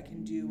things I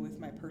can do with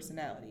my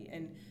personality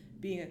and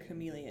being a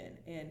chameleon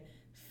and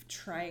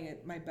trying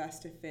my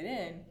best to fit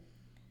in.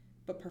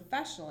 But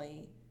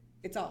professionally,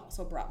 it's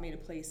also brought me to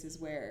places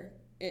where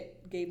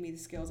it gave me the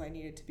skills I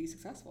needed to be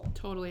successful.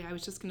 Totally. I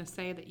was just going to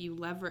say that you've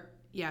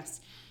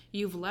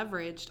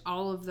leveraged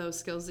all of those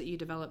skills that you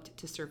developed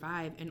to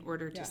survive in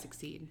order to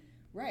succeed.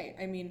 Right.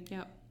 I mean,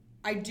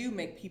 I do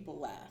make people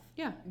laugh.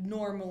 Yeah.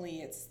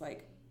 Normally it's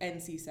like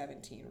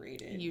NC-17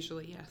 rated.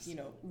 Usually, yes. You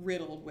know,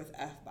 riddled with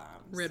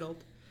F-bombs.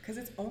 Riddled. Because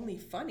it's only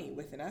funny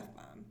with an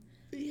F-bomb.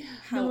 Yeah.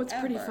 However, no, it's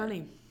pretty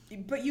funny.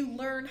 But you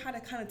learn how to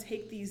kind of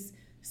take these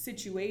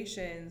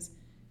situations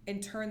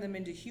and turn them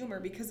into humor,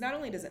 because not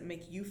only does it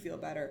make you feel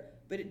better,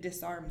 but it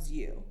disarms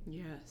you.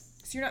 Yes.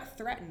 So you're not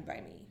threatened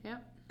by me. Yeah.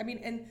 I mean,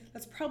 and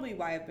that's probably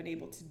why I've been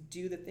able to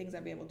do the things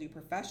I've been able to do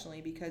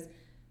professionally, because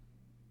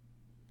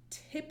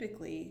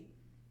typically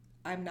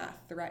I'm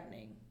not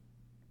threatening.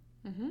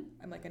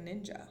 I'm like a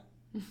ninja.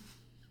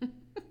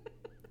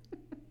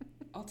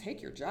 I'll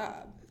take your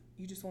job.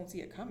 You just won't see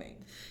it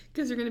coming.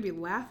 Because you're going to be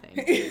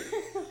laughing.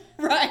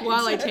 Right.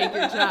 While I take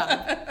your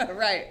job.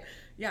 Right.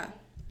 Yeah.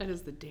 That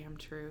is the damn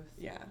truth.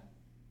 Yeah.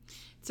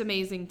 It's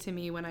amazing to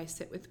me when I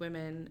sit with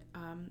women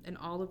and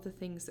all of the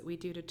things that we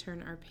do to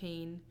turn our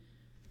pain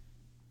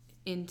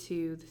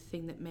into the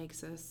thing that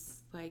makes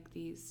us like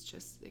these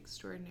just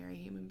extraordinary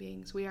human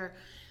beings.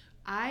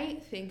 I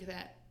think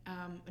that,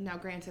 now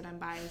granted I'm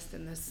biased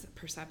in this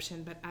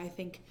perception, but I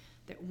think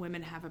that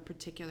women have a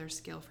particular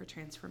skill for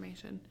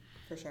transformation.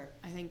 For sure.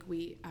 I think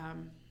we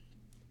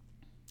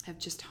have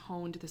just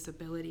honed this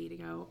ability to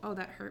go, oh,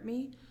 that hurt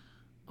me?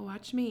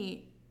 Watch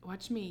me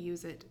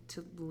use it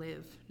to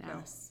live now.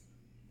 Yes.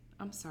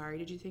 I'm sorry.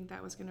 Did you think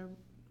that was going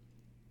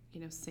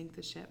to, sink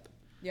the ship?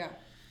 Yeah.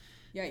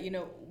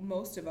 Yeah,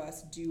 most of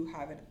us do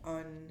have an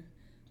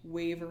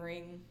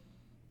unwavering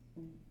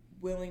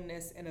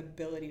willingness and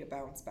ability to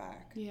bounce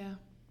back. Yeah.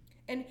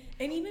 And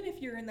even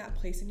if you're in that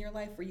place in your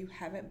life where you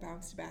haven't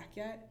bounced back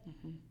yet,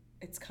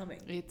 it's coming.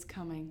 It's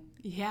coming.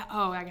 Yeah.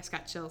 Oh, I just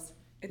got chills.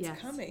 It's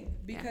coming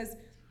because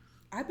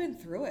I've been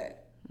through it.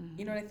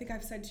 And I think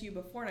I've said to you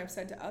before, and I've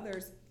said to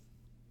others,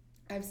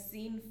 I've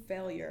seen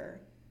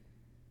failure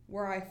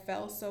where I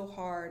fell so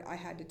hard I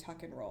had to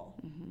tuck and roll.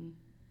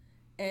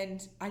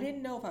 And I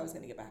didn't know if I was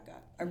going to get back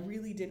up. I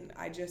really didn't.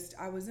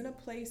 I was in a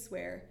place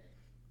where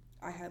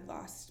I had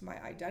lost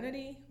my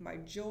identity, my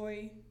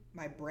joy,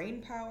 my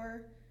brain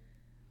power,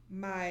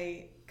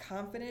 my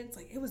confidence.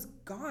 Like, it was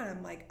gone.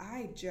 I'm like,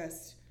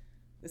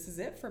 this is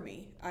it for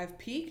me. I've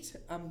peaked.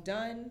 I'm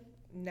done.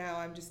 Now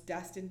I'm just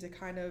destined to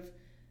kind of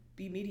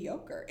be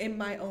mediocre in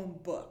my own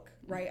book,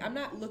 right? I'm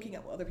not looking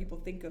at what other people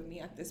think of me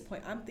at this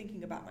point. I'm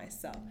thinking about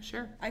myself.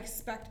 Sure. I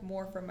expect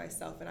more from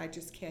myself, and I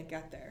just can't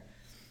get there.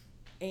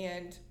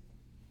 And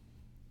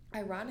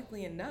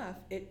ironically enough,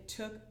 it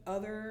took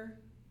other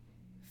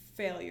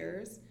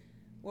failures,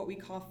 what we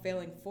call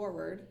failing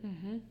forward,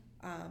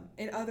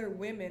 and other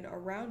women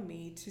around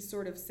me to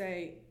sort of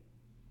say,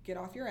 get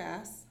off your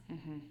ass,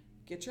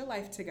 get your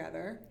life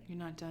together. You're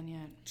not done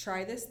yet.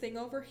 Try this thing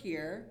over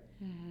here,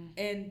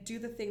 and do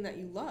the thing that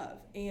you love.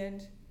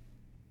 And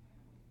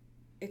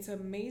it's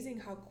amazing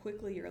how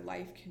quickly your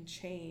life can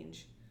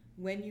change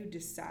when you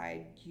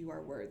decide you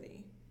are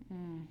worthy.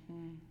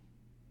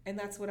 And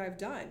that's what I've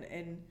done.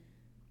 And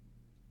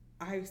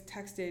I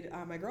texted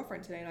my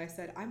girlfriend today, and I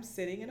said, I'm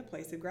sitting in a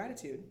place of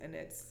gratitude. And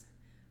it's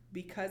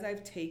because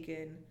I've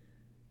taken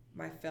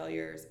my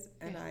failures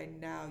and I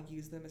now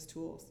use them as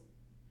tools.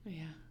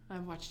 Yeah,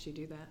 I've watched you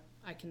do that.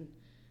 I can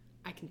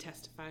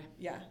testify.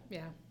 Yeah.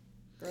 Yeah.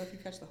 Girl, if you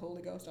catch the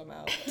Holy Ghost, I'm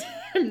out.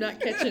 I'm not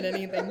catching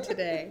anything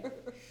today.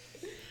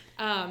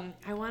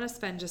 I want to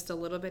spend just a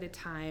little bit of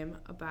time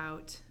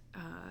about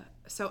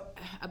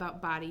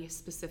body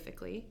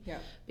specifically. Yeah.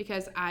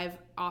 Because I've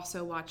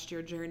also watched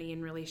your journey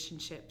in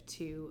relationship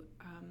to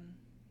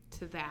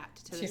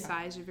the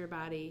size of your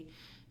body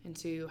and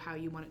to how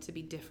you want it to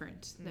be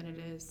different than it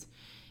is.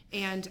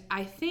 And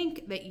I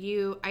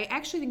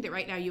actually think that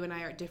right now you and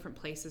I are at different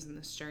places in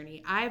this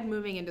journey. I'm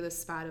moving into this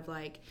spot of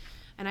like,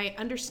 and I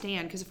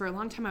understand, because for a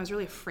long time I was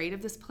really afraid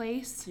of this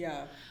place.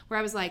 Yeah. Where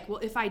I was like, well,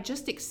 if I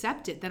just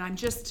accept it, then I'm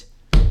just...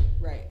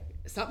 Right.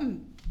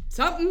 Something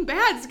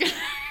bad's going to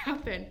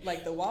happen.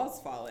 Like the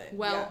walls falling.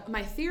 Well,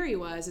 my theory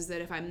is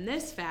that if I'm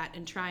this fat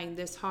and trying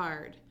this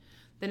hard,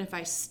 then if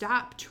I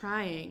stop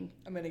trying...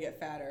 I'm going to get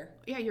fatter.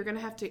 Yeah, you're going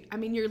to have to... I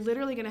mean, you're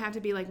literally going to have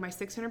to be like my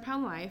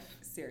 600-pound life.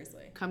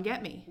 Seriously. Come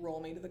get me. Roll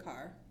me to the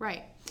car.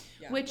 Right.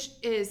 Yeah. Which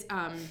is...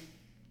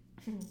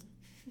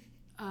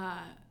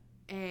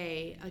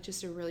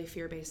 just a really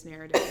fear-based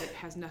narrative that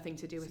has nothing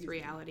to do with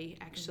reality,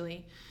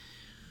 actually.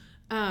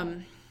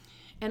 And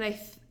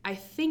I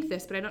think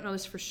this, but I don't know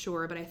this for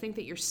sure, but I think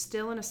that you're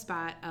still in a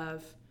spot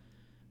of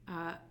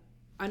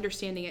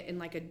understanding it in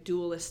like a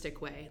dualistic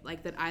way,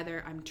 like that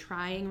either I'm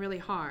trying really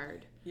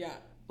hard,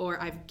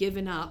 or I've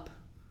given up,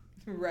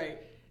 right,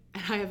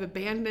 and I have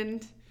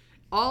abandoned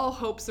all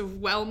hopes of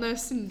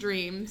wellness and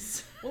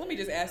dreams. Well, let me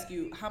just ask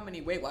you, how many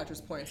Weight Watchers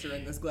points are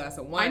in this glass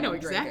of wine? I know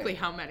exactly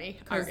how many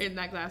are in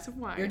that glass of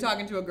wine. You're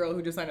talking to a girl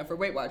who just signed up for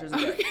Weight Watchers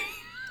again.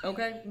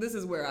 Okay? This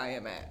is where I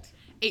am at.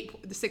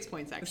 6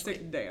 points, actually.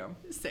 Damn.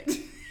 6.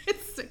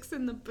 It's 6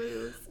 in the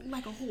booze.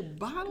 Like a whole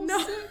bottle? No.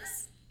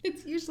 6?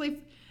 It's usually,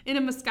 in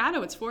a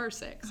Moscato, it's 4 or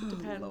 6. It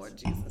depends. Lord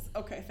Jesus.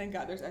 Okay, thank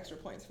God there's extra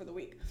points for the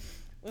week.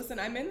 Listen,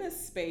 I'm in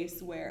this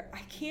space where I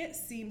can't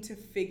seem to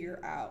figure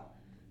out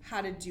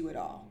how to do it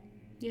all.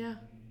 Yeah.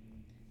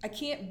 I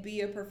can't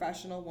be a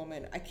professional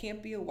woman. I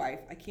can't be a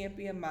wife. I can't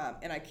be a mom.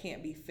 And I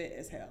can't be fit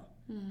as hell.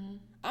 Mm-hmm.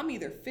 I'm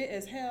either fit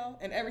as hell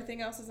and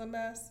everything else is a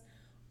mess,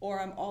 or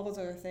I'm all those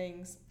other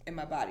things and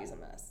my body's a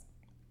mess.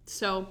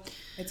 So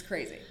it's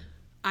crazy.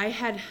 I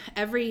had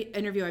every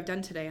interview I've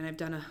done today, and I've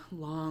done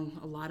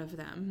a lot of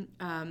them.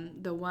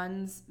 The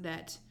ones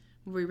that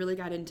we really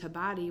got into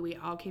body, we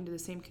all came to the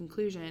same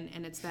conclusion,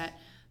 and it's that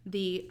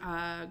the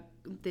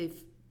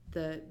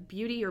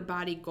beauty or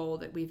body goal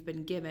that we've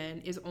been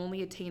given is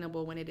only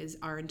attainable when it is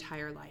our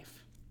entire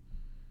life.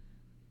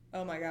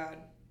 Oh my God.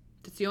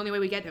 That's the only way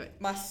we get to it.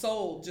 My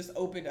soul just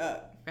opened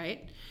up.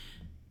 Right?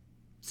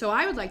 So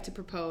I would like to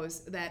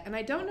propose that, and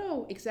I don't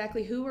know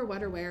exactly who or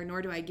what or where,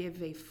 nor do I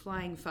give a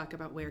flying fuck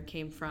about where it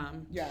came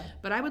from. Yeah.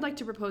 But I would like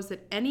to propose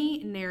that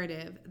any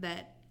narrative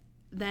that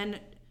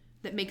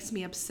makes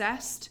me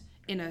obsessed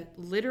in a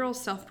literal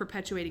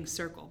self-perpetuating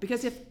circle.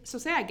 Because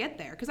say I get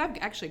there, because I've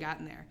actually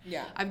gotten there.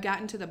 Yeah. I've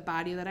gotten to the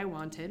body that I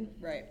wanted.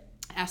 Right.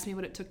 Ask me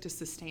what it took to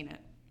sustain it.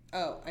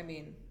 Oh, I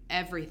mean.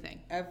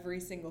 Everything. Every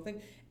single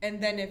thing.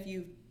 And then if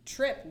you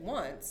trip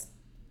once,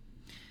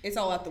 it's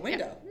all out the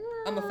window. Yeah.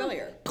 I'm a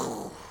failure.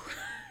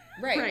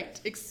 Right. Right.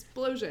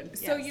 Explosion.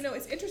 So, yes.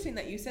 It's interesting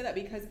that you said that,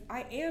 because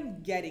I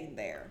am getting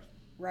there,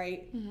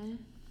 right? Mm-hmm.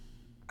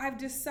 I've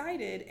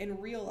decided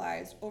and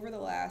realized over the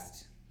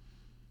last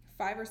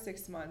 5 or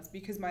 6 months,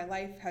 because my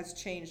life has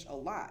changed a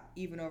lot,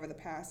 even over the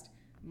past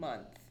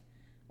month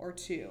or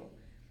 2,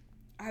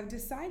 I've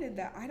decided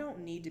that I don't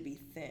need to be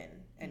thin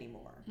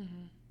anymore.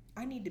 Mm-hmm.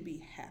 I need to be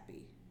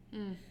happy.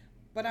 Mm.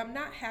 But I'm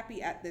not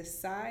happy at this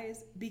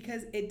size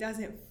because it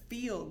doesn't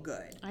feel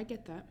good. I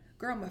get that.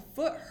 Girl, my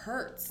foot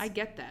hurts. I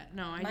get that.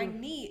 No, My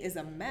knee is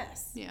a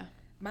mess. Yeah.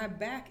 My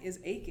back is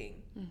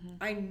aching. Mm-hmm.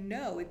 I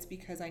know it's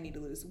because I need to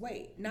lose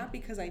weight. Not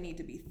because I need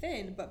to be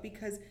thin, but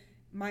because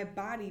my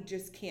body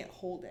just can't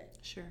hold it.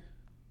 Sure.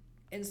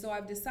 And so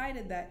I've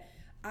decided that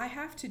I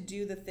have to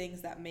do the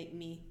things that make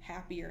me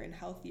happier and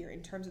healthier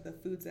in terms of the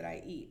foods that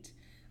I eat.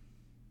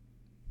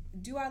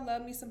 Do I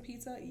love me some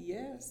pizza?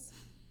 Yes.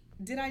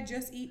 Did I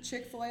just eat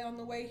Chick-fil-A on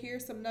the way here?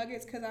 Some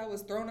nuggets because I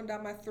was throwing them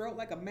down my throat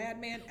like a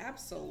madman?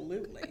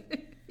 Absolutely.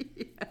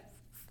 Yes.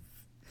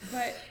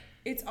 But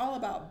it's all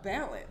about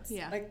balance.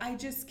 Yeah. Like, I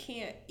just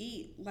can't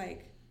eat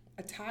like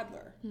a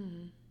toddler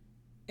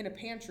in a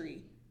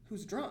pantry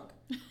who's drunk.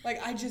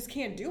 Like, I just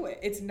can't do it.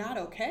 It's not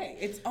okay.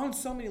 It's on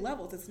so many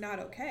levels. It's not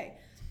okay.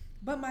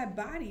 But my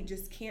body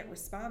just can't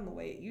respond the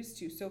way it used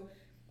to. So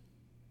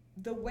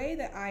the way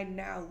that I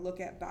now look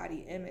at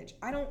body image,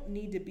 I don't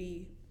need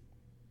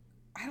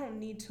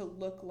to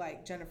look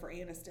like Jennifer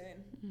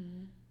Aniston.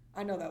 Mm-hmm.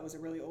 I know that was a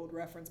really old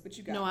reference, but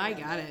you got No, I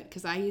got it,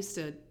 because I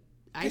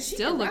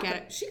still look at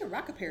it. She can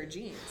rock a pair of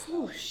jeans.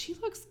 Oh, she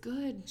looks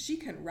good. She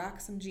can rock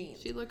some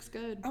jeans. She looks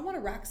good. I want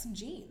to rock some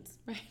jeans.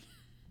 Right.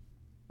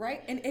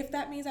 Right? And if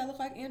that means I look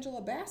like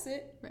Angela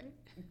Bassett, right,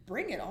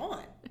 bring it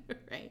on.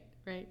 Right.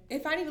 Right.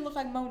 If I need to look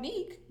like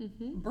Monique,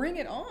 bring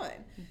it on.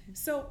 Mm-hmm.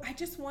 So I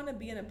just want to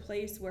be in a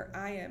place where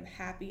I am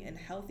happy and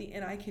healthy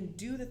and I can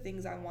do the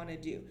things I want to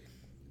do.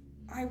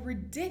 I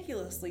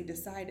ridiculously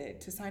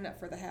decided to sign up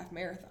for the half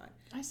marathon.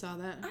 I saw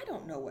that. I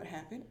don't know what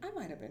happened. I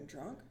might have been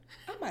drunk.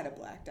 I might have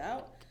blacked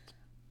out.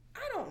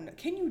 I don't know.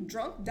 Can you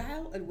drunk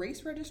dial a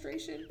race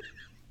registration?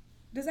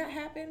 Does that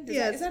happen?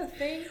 Yes. Is that a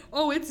thing?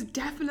 Oh, it's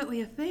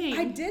definitely a thing.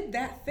 I did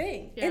that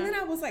thing. Yeah. And then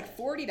I was like,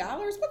 $40?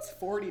 What's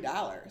 $40?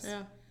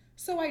 Yeah.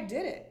 So I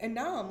did it. And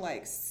now I'm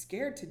like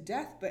scared to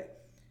death,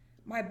 but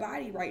my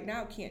body right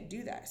now can't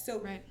do that.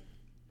 So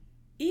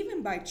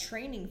even by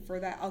training for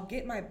that, I'll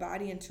get my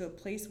body into a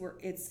place where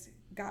it's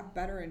got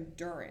better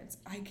endurance.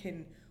 I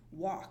can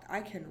walk,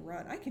 I can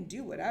run, I can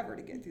do whatever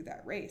to get through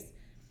that race.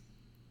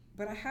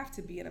 But I have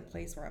to be in a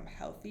place where I'm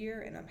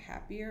healthier and I'm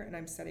happier and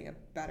I'm setting a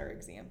better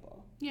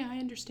example. Yeah, I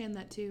understand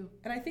that too.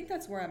 And I think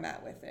that's where I'm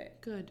at with it.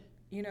 Good.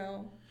 You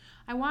know?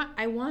 I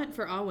want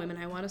for all women,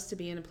 I want us to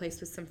be in a place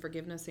with some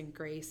forgiveness and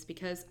grace,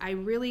 because I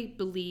really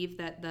believe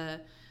that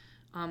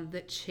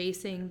that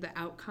chasing the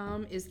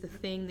outcome is the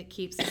thing that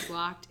keeps us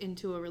locked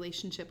into a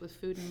relationship with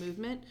food and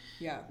movement.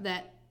 Yeah.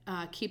 That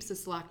keeps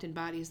us locked in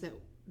bodies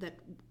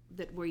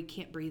that where you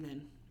can't breathe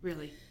in,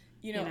 really.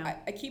 You know?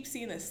 I keep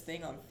seeing this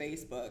thing on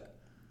Facebook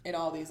and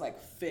all these like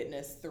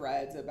fitness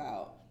threads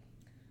about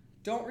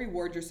don't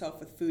reward yourself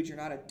with food, you're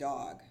not a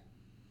dog.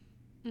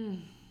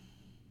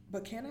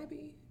 But can I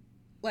be?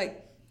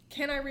 Like,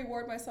 can I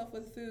reward myself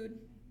with food?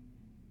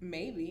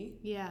 Maybe.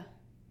 Yeah.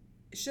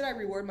 Should I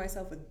reward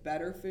myself with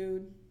better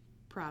food?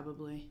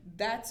 Probably.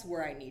 That's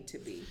where I need to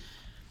be.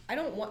 I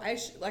don't want,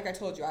 like I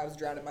told you, I was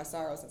drowning my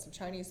sorrows in some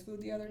Chinese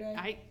food the other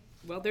day.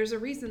 Well, there's a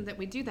reason that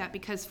we do that,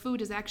 because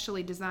food is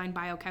actually designed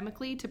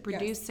biochemically to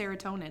produce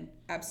serotonin.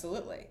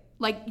 Absolutely.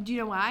 Like, do you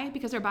know why?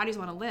 Because our bodies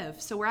want to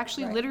live. So we're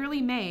actually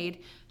literally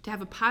made to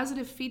have a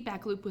positive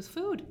feedback loop with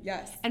food.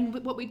 Yes. And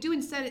what we do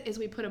instead is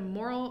we put a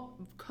moral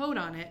code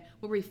on it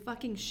where we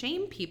fucking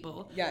shame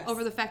people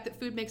over the fact that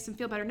food makes them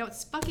feel better. No,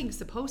 it's fucking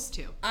supposed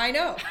to. I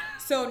know.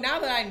 So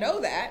now that I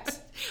know that,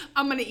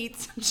 I'm going to eat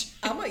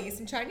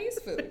some Chinese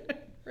food.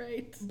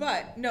 Right.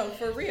 But no,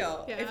 for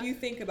real, if you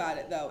think about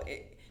it though,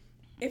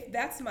 if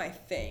that's my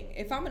thing,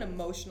 if I'm an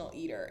emotional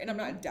eater, and I'm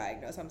not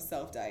diagnosed, I'm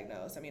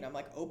self-diagnosed. I mean, I'm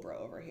like Oprah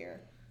over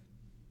here.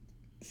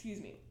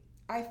 Excuse me.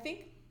 I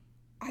think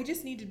I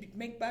just need to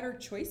make better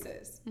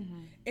choices.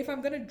 Mm-hmm. If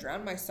I'm going to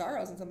drown my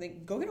sorrows in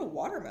something, go get a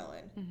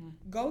watermelon. Mm-hmm.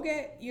 Go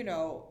get,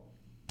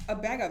 a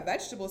bag of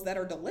vegetables that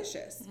are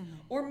delicious. Mm-hmm.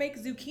 Or make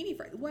zucchini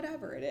fries,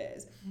 whatever it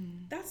is.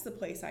 Mm-hmm. That's the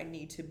place I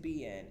need to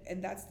be in.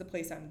 And that's the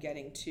place I'm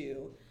getting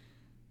to.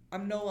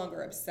 I'm no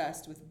longer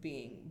obsessed with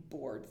being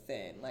bored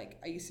thin. Like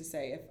I used to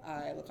say, if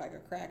I look like a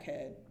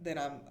crackhead, then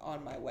I'm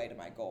on my way to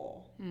my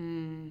goal.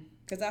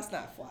 Because that's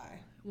not fly.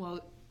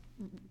 Well,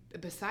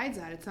 besides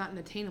that, it's not an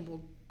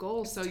attainable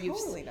goal. It's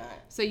totally not.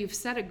 So you've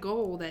set a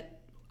goal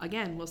that,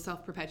 again, will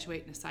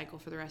self-perpetuate in a cycle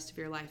for the rest of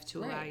your life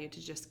to allow you to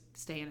just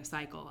stay in a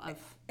cycle of...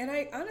 And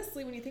I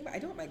honestly, when you think about it, I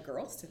don't want my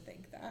girls to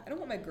think that. I don't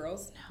want my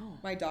girls,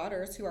 my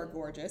daughters who are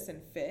gorgeous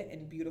and fit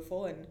and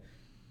beautiful and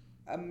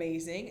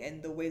amazing,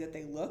 and the way that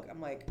they look,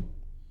 I'm like,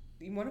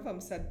 one of them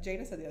said,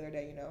 Jada said the other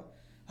day,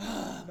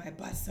 my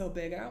butt's so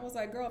big. And I was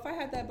like, girl, if I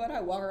had that butt,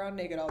 I'd walk around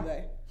naked all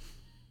day.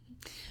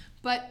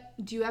 But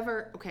do you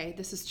ever,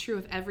 this is true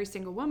of every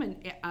single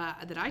woman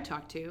that I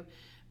talk to.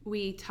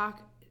 We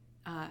talk,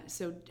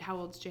 so how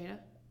old's Jada?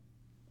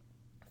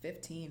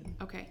 15.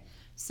 Okay.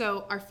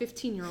 So our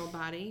 15-year-old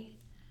body,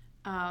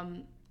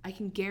 I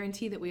can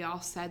guarantee that we all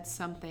said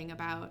something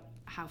about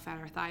how fat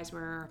our thighs were,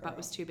 our butt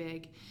was too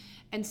big.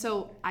 And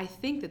so I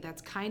think that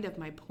that's kind of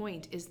my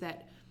point, is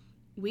that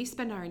we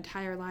spend our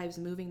entire lives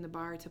moving the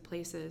bar to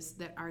places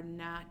that are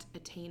not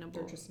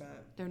attainable. They're just not.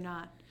 They're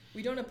not.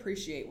 We don't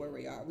appreciate where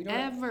we are. We don't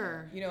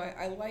ever.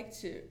 I like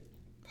to,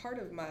 part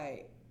of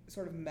my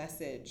sort of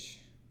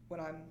message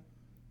when I'm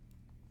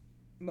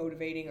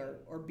motivating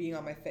or being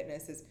on my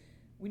fitness is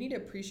we need to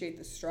appreciate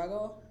the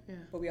struggle,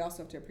 but we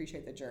also have to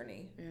appreciate the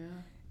journey. Yeah.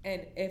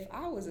 And if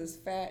I was as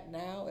fat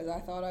now as I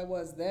thought I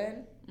was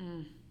then,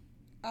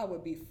 I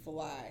would be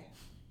fly.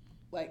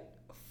 Like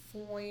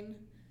fine,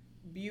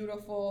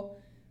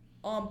 beautiful,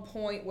 on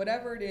point,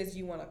 whatever it is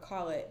you want to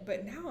call it.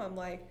 But now I'm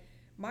like,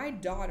 my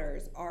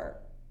daughters are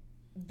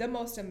the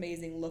most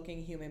amazing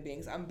looking human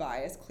beings. I'm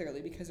biased,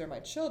 clearly, because they're my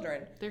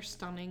children. They're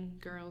stunning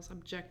girls.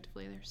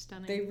 Objectively, they're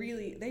stunning. They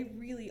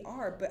really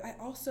are. But I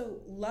also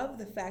love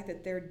the fact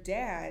that their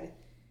dad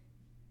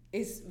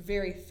is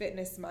very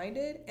fitness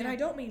minded. And I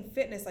don't mean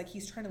fitness like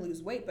he's trying to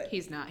lose weight, but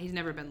he's not. He's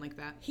never been like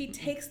that. He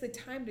takes the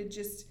time to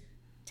just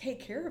take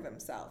care of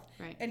himself.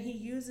 Right. And he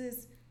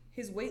uses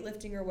his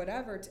weightlifting or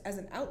whatever as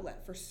an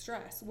outlet for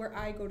stress. Where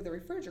I go to the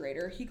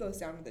refrigerator, he goes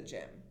down to the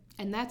gym.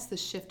 And that's the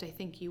shift I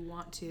think you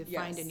want to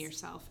find in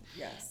yourself.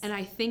 Yes. And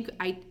I think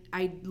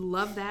I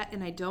love that,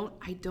 and I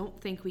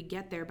don't think we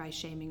get there by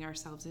shaming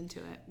ourselves into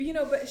it.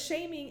 But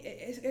shaming,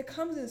 it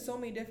comes in so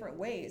many different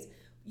ways.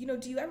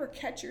 Do you ever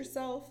catch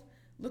yourself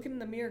looking in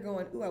the mirror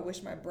going, ooh, I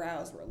wish my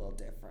brows were a little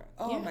different.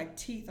 Oh, my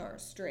teeth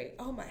aren't straight.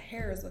 Oh, my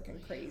hair is looking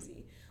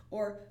crazy.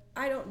 Or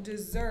I don't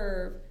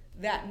deserve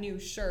that new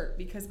shirt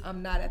because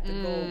I'm not at the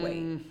goal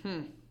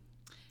weight.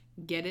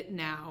 Get it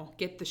now.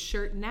 Get the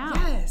shirt now.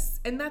 Yes.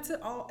 And that's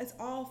it all. It's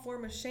all a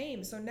form of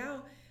shame. So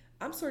now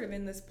I'm sort of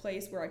in this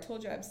place where I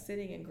told you I'm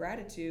sitting in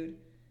gratitude.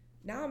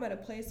 Now I'm at a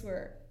place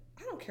where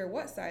I don't care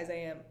what size I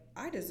am.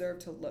 I deserve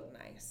to look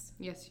nice.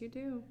 Yes, you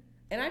do.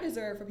 And I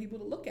deserve for people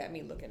to look at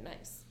me looking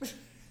nice.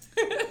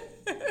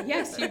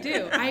 Yes, you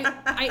do.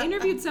 I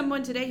interviewed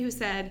someone today who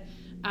said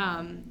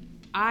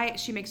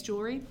she makes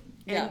jewelry,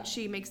 and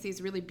she makes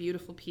these really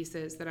beautiful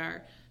pieces that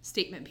are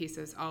statement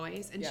pieces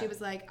always. And she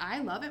was like, I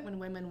love it when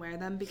women wear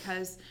them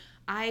because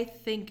I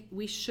think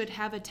we should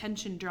have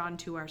attention drawn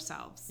to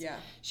ourselves. Yeah.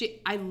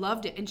 I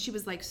loved it. And she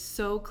was like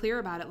so clear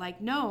about it.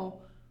 Like,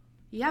 no,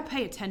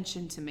 pay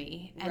attention to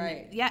me. And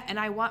right. and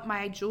I want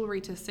my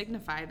jewelry to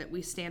signify that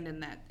we stand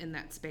in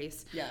that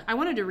space. Yeah. I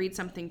wanted to read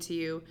something to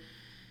you.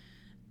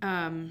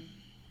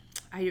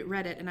 I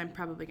read it, and I'm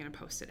probably going to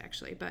post it,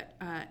 actually. But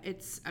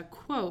it's a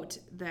quote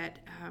that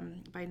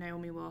by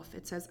Naomi Wolf.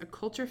 It says, "A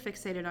culture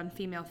fixated on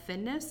female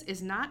thinness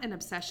is not an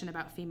obsession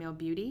about female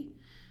beauty,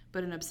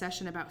 but an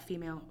obsession about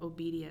female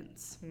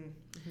obedience.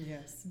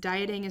 Yes.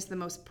 Dieting is the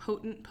most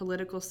potent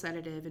political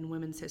sedative in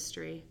women's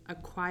history. A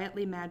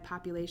quietly mad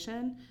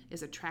population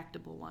is a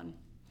tractable one."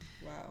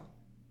 Wow.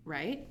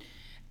 Right?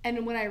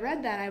 And when I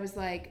read that, I was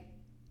like,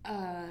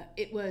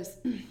 it was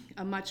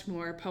a much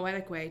more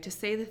poetic way to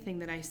say the thing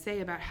that I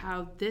say about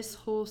how this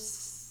whole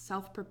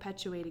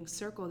self-perpetuating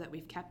circle that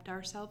we've kept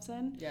ourselves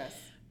in. Yes.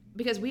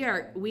 Because we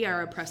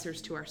are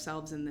oppressors to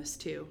ourselves in this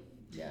too.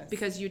 Yes.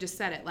 Because you just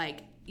said it,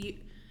 like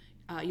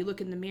you look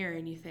in the mirror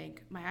and you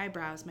think, my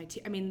eyebrows, my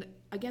teeth. I mean,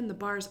 again, the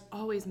bar's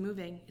always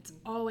moving. It's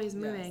always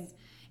moving. Yes.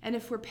 And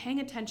if we're paying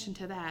attention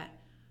to that,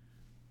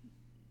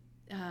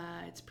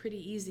 it's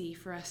pretty easy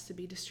for us to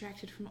be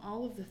distracted from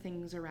all of the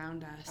things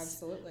around us.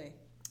 Absolutely.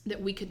 That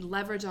we could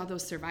leverage all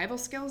those survival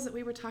skills that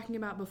we were talking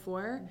about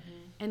before,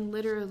 and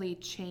literally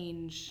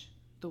change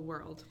the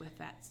world with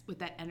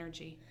that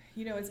energy.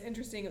 You know, it's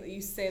interesting that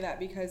you say that,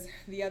 because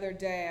the other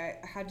day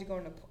I had to go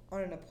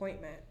on an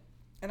appointment,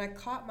 and I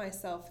caught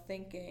myself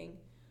thinking,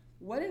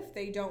 what if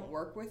they don't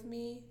work with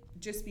me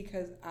just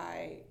because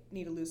I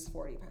need to lose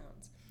 40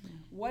 pounds? Mm.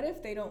 What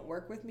if they don't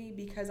work with me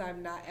because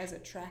I'm not as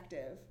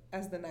attractive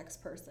as the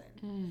next person?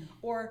 Mm.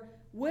 Or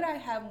would I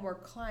have more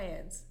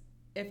clients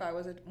if I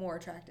was more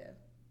attractive?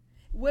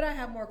 Would I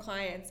have more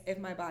clients if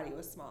my body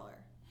was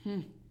smaller?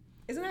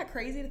 Isn't that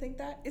crazy to think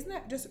that? Isn't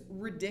that just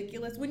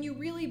ridiculous? When you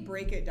really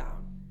break it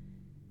down,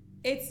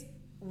 it's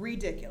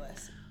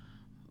ridiculous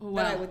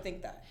that I would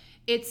think that.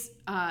 It's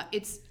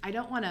I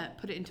don't want to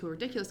put it into a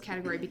ridiculous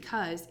category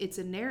because it's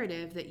a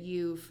narrative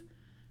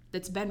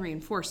that's been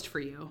reinforced for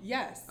you.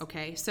 Yes.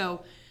 Okay.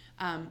 So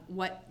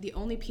the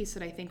only piece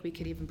that I think we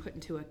could even put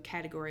into a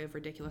category of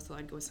ridiculous, so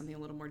I'd go with something a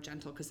little more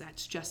gentle because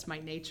that's just my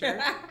nature,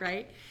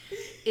 right?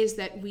 Is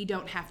that we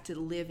don't have to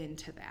live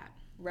into that.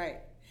 Right.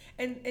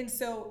 And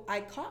so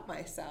I caught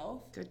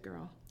myself. Good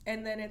girl.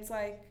 And then it's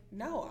like,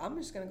 no, I'm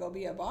just going to go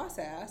be a boss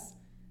ass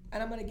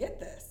and I'm going to get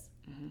this.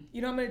 Mm-hmm.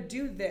 You know, I'm going to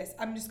do this.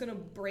 I'm just going to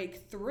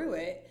break through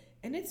it.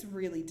 And it's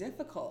really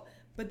difficult.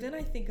 But then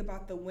I think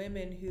about the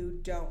women who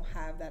don't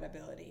have that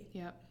ability.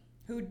 Yep.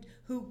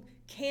 Who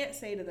can't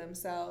say to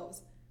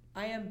themselves,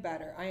 I am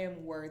better, I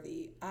am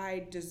worthy,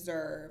 I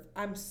deserve,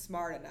 I'm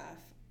smart enough.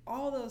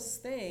 All those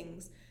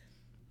things.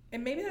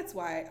 And maybe that's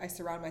why I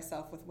surround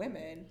myself with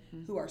women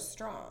who are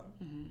strong.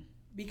 Mm-hmm.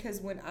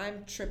 Because when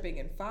I'm tripping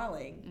and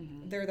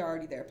falling, they're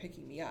already there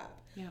picking me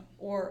up. Yeah.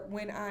 Or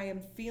when I am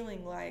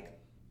feeling like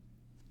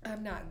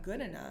I'm not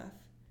good enough,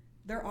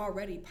 they're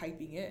already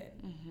piping in.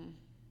 Mm-hmm.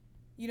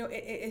 You know,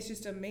 it's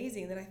just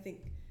amazing that I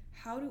think,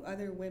 how do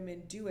other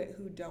women do it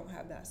who don't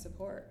have that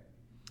support,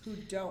 who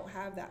don't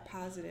have that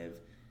positive,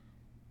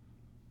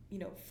 you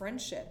know,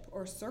 friendship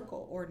or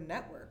circle or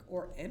network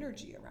or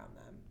energy around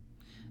them?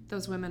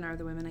 Those women are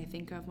the women I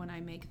think of when I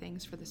make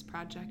things for this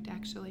project,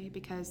 actually,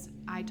 because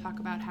I talk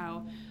about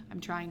how I'm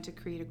trying to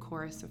create a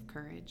chorus of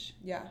courage.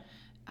 Yeah,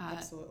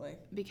 absolutely.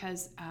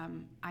 Because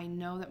I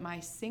know that my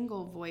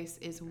single voice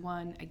is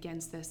one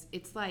against this.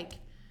 It's like,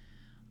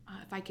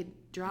 if I could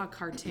draw a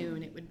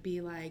cartoon, it would be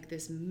like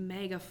this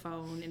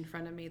megaphone in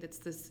front of me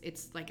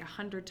it's like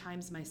 100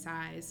 times my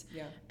size.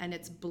 Yeah. And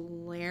it's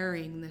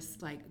blaring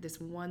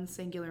this one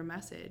singular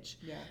message.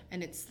 Yeah.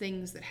 And it's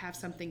things that have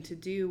something to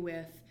do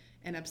with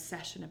an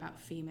obsession about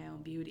female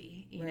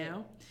beauty, you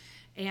know?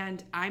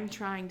 And I'm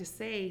trying to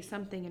say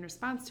something in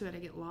response to it. I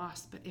get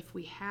lost. But if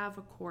we have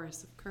a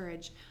chorus of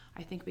courage,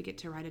 I think we get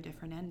to write a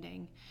different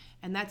ending.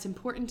 And that's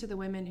important to the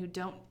women who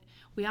don't.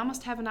 We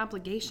almost have an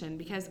obligation,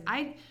 because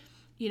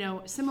you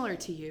know, similar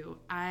to you,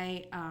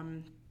 I,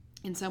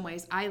 in some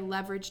ways, I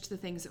leveraged the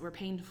things that were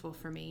painful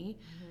for me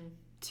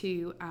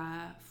to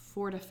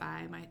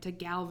fortify to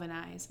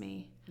galvanize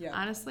me. Yeah.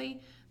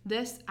 Honestly,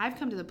 I've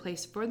come to the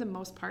place, for the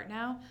most part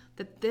now,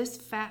 that this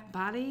fat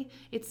body,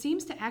 it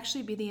seems to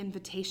actually be the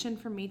invitation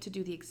for me to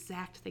do the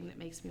exact thing that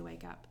makes me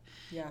wake up.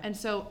 Yeah. And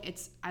so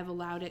I've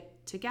allowed it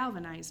to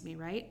galvanize me,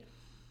 right?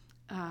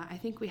 I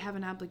think we have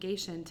an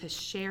obligation to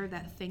share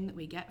that thing that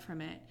we get from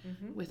it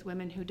with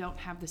women who don't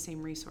have the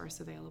same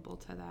resource available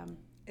to them.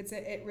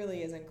 It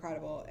really is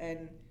incredible.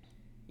 And,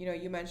 you know,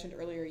 you mentioned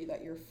earlier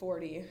that you're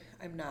 40.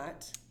 I'm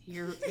not.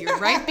 You're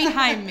right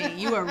behind me.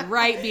 You are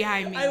right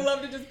behind me. I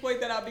love to just point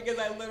that out because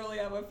I literally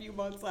have a few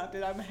months left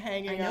and I'm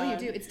hanging on. I know you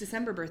do. It's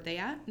December birthday,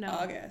 yeah? No.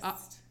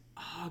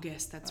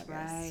 August. That's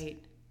right.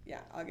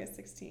 Yeah, August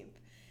 16th.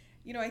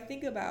 I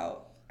think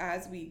about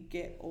as we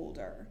get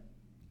older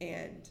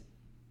and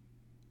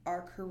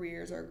our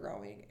careers are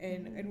growing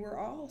and we're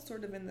all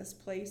sort of in this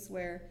place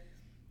where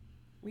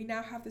we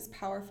now have this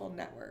powerful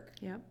network.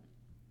 Yep.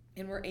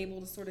 And we're able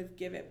to sort of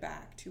give it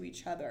back to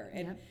each other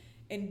and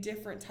in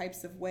different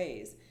types of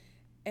ways.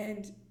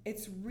 And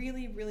it's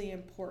really, really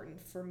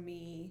important for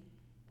me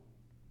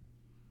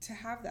to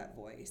have that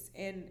voice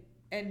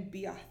and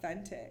be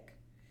authentic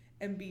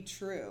and be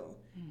true.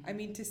 Mm-hmm. I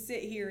mean, to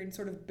sit here and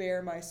sort of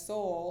bare my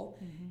soul,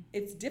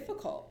 it's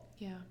difficult.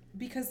 Yeah.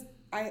 Because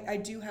I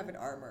do have an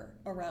armor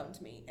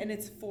around me, and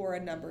it's for a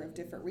number of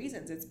different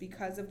reasons. It's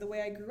because of the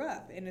way I grew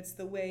up, and it's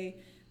the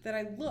way that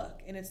I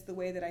look, and it's the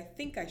way that I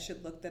think I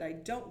should look that I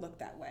don't look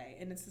that way,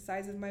 and it's the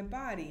size of my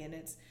body, and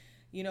it's,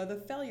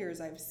 the failures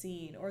I've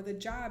seen or the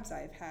jobs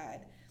I've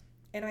had.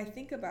 And I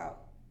think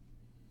about,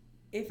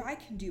 if I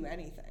can do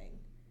anything,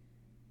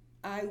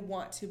 I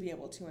want to be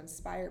able to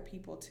inspire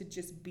people to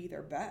just be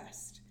their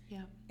best.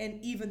 Yeah. And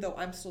even though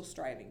I'm still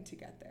striving to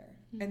get there.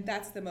 Mm-hmm. And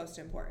that's the most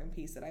important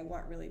piece that I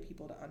want really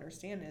people to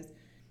understand is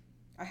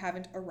I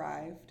haven't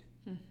arrived.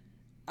 Mm-hmm.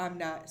 I'm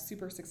not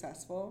super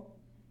successful.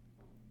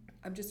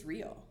 I'm just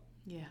real.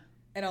 Yeah.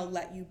 And I'll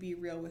let you be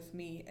real with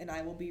me, and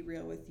I will be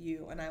real with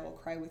you, and I will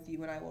cry with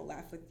you, and I will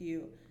laugh with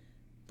you.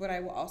 But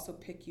I will also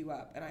pick you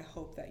up, and I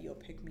hope that you'll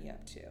pick me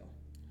up too.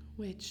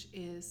 Which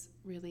is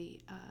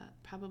really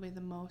probably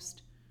the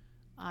most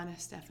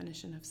honest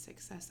definition of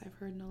success I've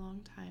heard in a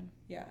long time.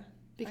 Yeah.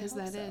 Because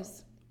that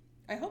is.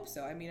 I hope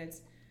so. I mean,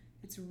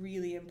 it's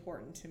really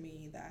important to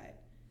me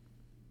that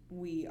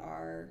we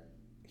are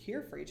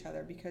here for each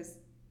other because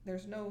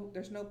there's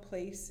no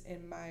place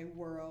in my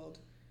world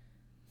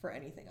for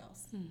anything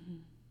else. Mm-hmm.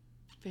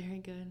 Very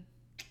good.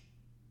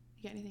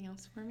 You got anything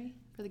else for me?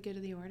 For the good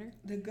of the order?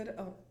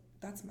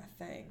 That's my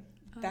thing.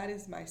 Oh. That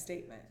is my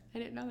statement. I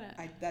didn't know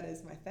that. That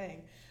is my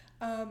thing.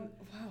 Wow,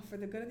 for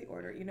the good of the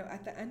order,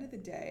 at the end of the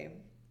day,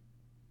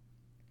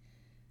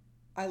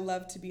 I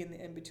love to be in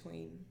the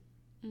in-between.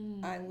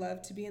 Mm. I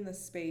love to be in the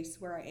space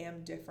where I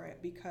am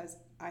different because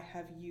I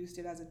have used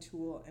it as a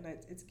tool and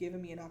it's given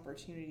me an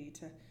opportunity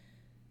to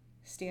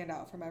stand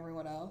out from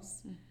everyone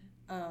else. Mm-hmm.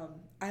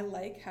 I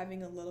like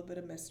having a little bit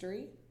of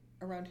mystery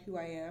around who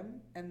I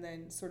am and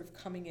then sort of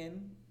coming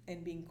in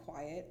and being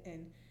quiet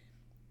and,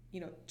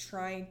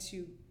 trying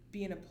to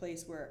be in a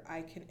place where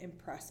I can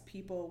impress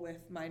people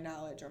with my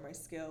knowledge or my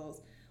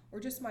skills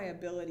or just my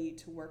ability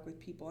to work with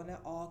people. And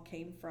that all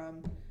came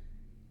from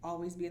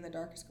always being the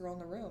darkest girl in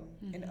the room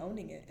and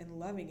owning it and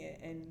loving it.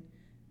 And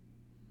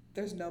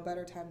there's no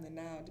better time than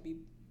now to be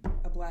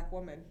a Black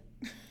woman.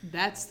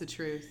 That's the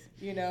truth.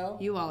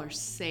 You all are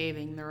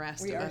saving the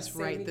rest of us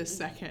right this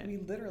second. We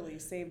literally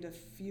saved a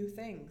few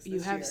things this year.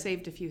 You have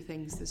saved a few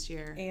things this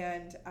year.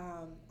 And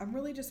I'm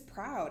really just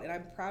proud. And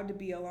I'm proud to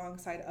be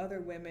alongside other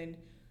women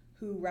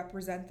who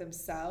represent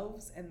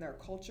themselves and their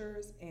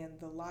cultures and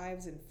the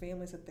lives and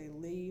families that they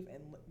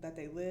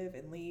live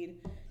and lead.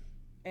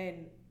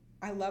 And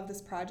I love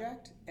this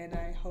project, and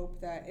I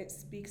hope that it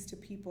speaks to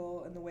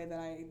people in the way that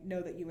I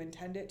know that you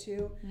intend it to.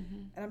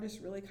 Mm-hmm. And I'm just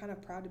really kind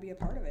of proud to be a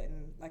part of it.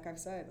 And like I've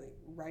said,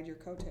 ride your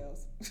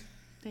coattails.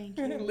 Thank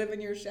you. And live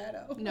in your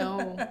shadow.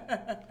 No.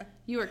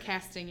 You are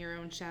casting your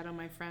own shadow,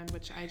 my friend,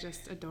 which I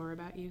just adore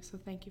about you. So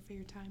thank you for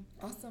your time.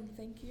 Awesome.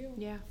 Thank you.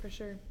 Yeah, for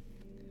sure.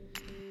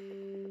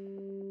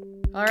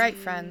 All right,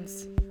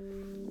 friends.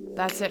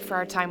 That's it for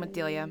our time with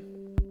Delia.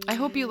 I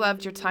hope you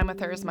loved your time with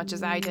her as much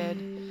as I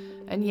did.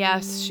 And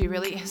yes, she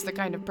really is the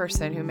kind of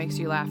person who makes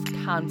you laugh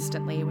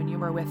constantly when you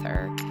were with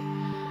her.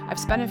 I've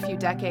spent a few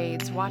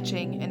decades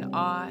watching in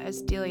awe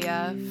as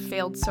Delia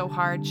failed so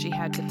hard she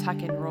had to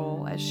tuck and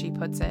roll, as she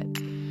puts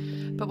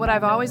it. But what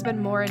I've always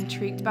been more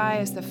intrigued by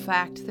is the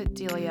fact that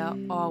Delia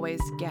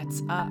always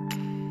gets up.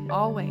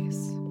 Always.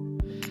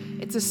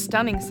 It's a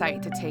stunning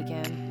sight to take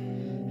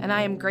in, and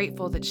I am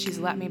grateful that she's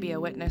let me be a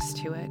witness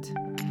to it.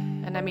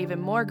 And I'm even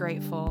more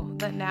grateful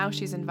that now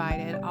she's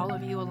invited all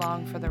of you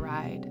along for the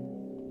ride.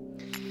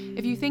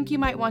 If you think you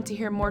might want to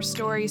hear more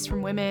stories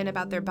from women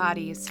about their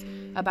bodies,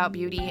 about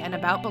beauty, and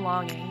about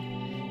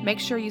belonging, make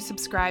sure you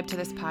subscribe to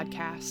this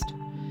podcast.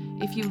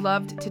 If you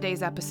loved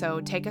today's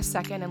episode, take a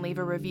second and leave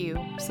a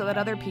review so that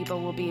other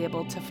people will be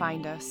able to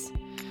find us.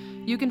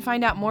 You can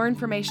find out more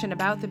information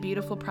about the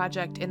Beautiful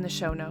Project in the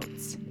show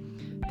notes.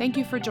 Thank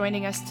you for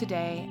joining us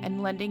today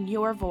and lending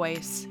your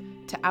voice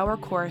to our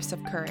chorus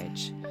of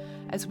courage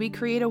as we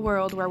create a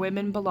world where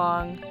women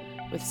belong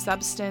with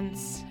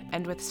substance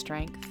and with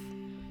strength.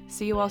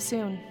 See you all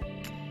soon.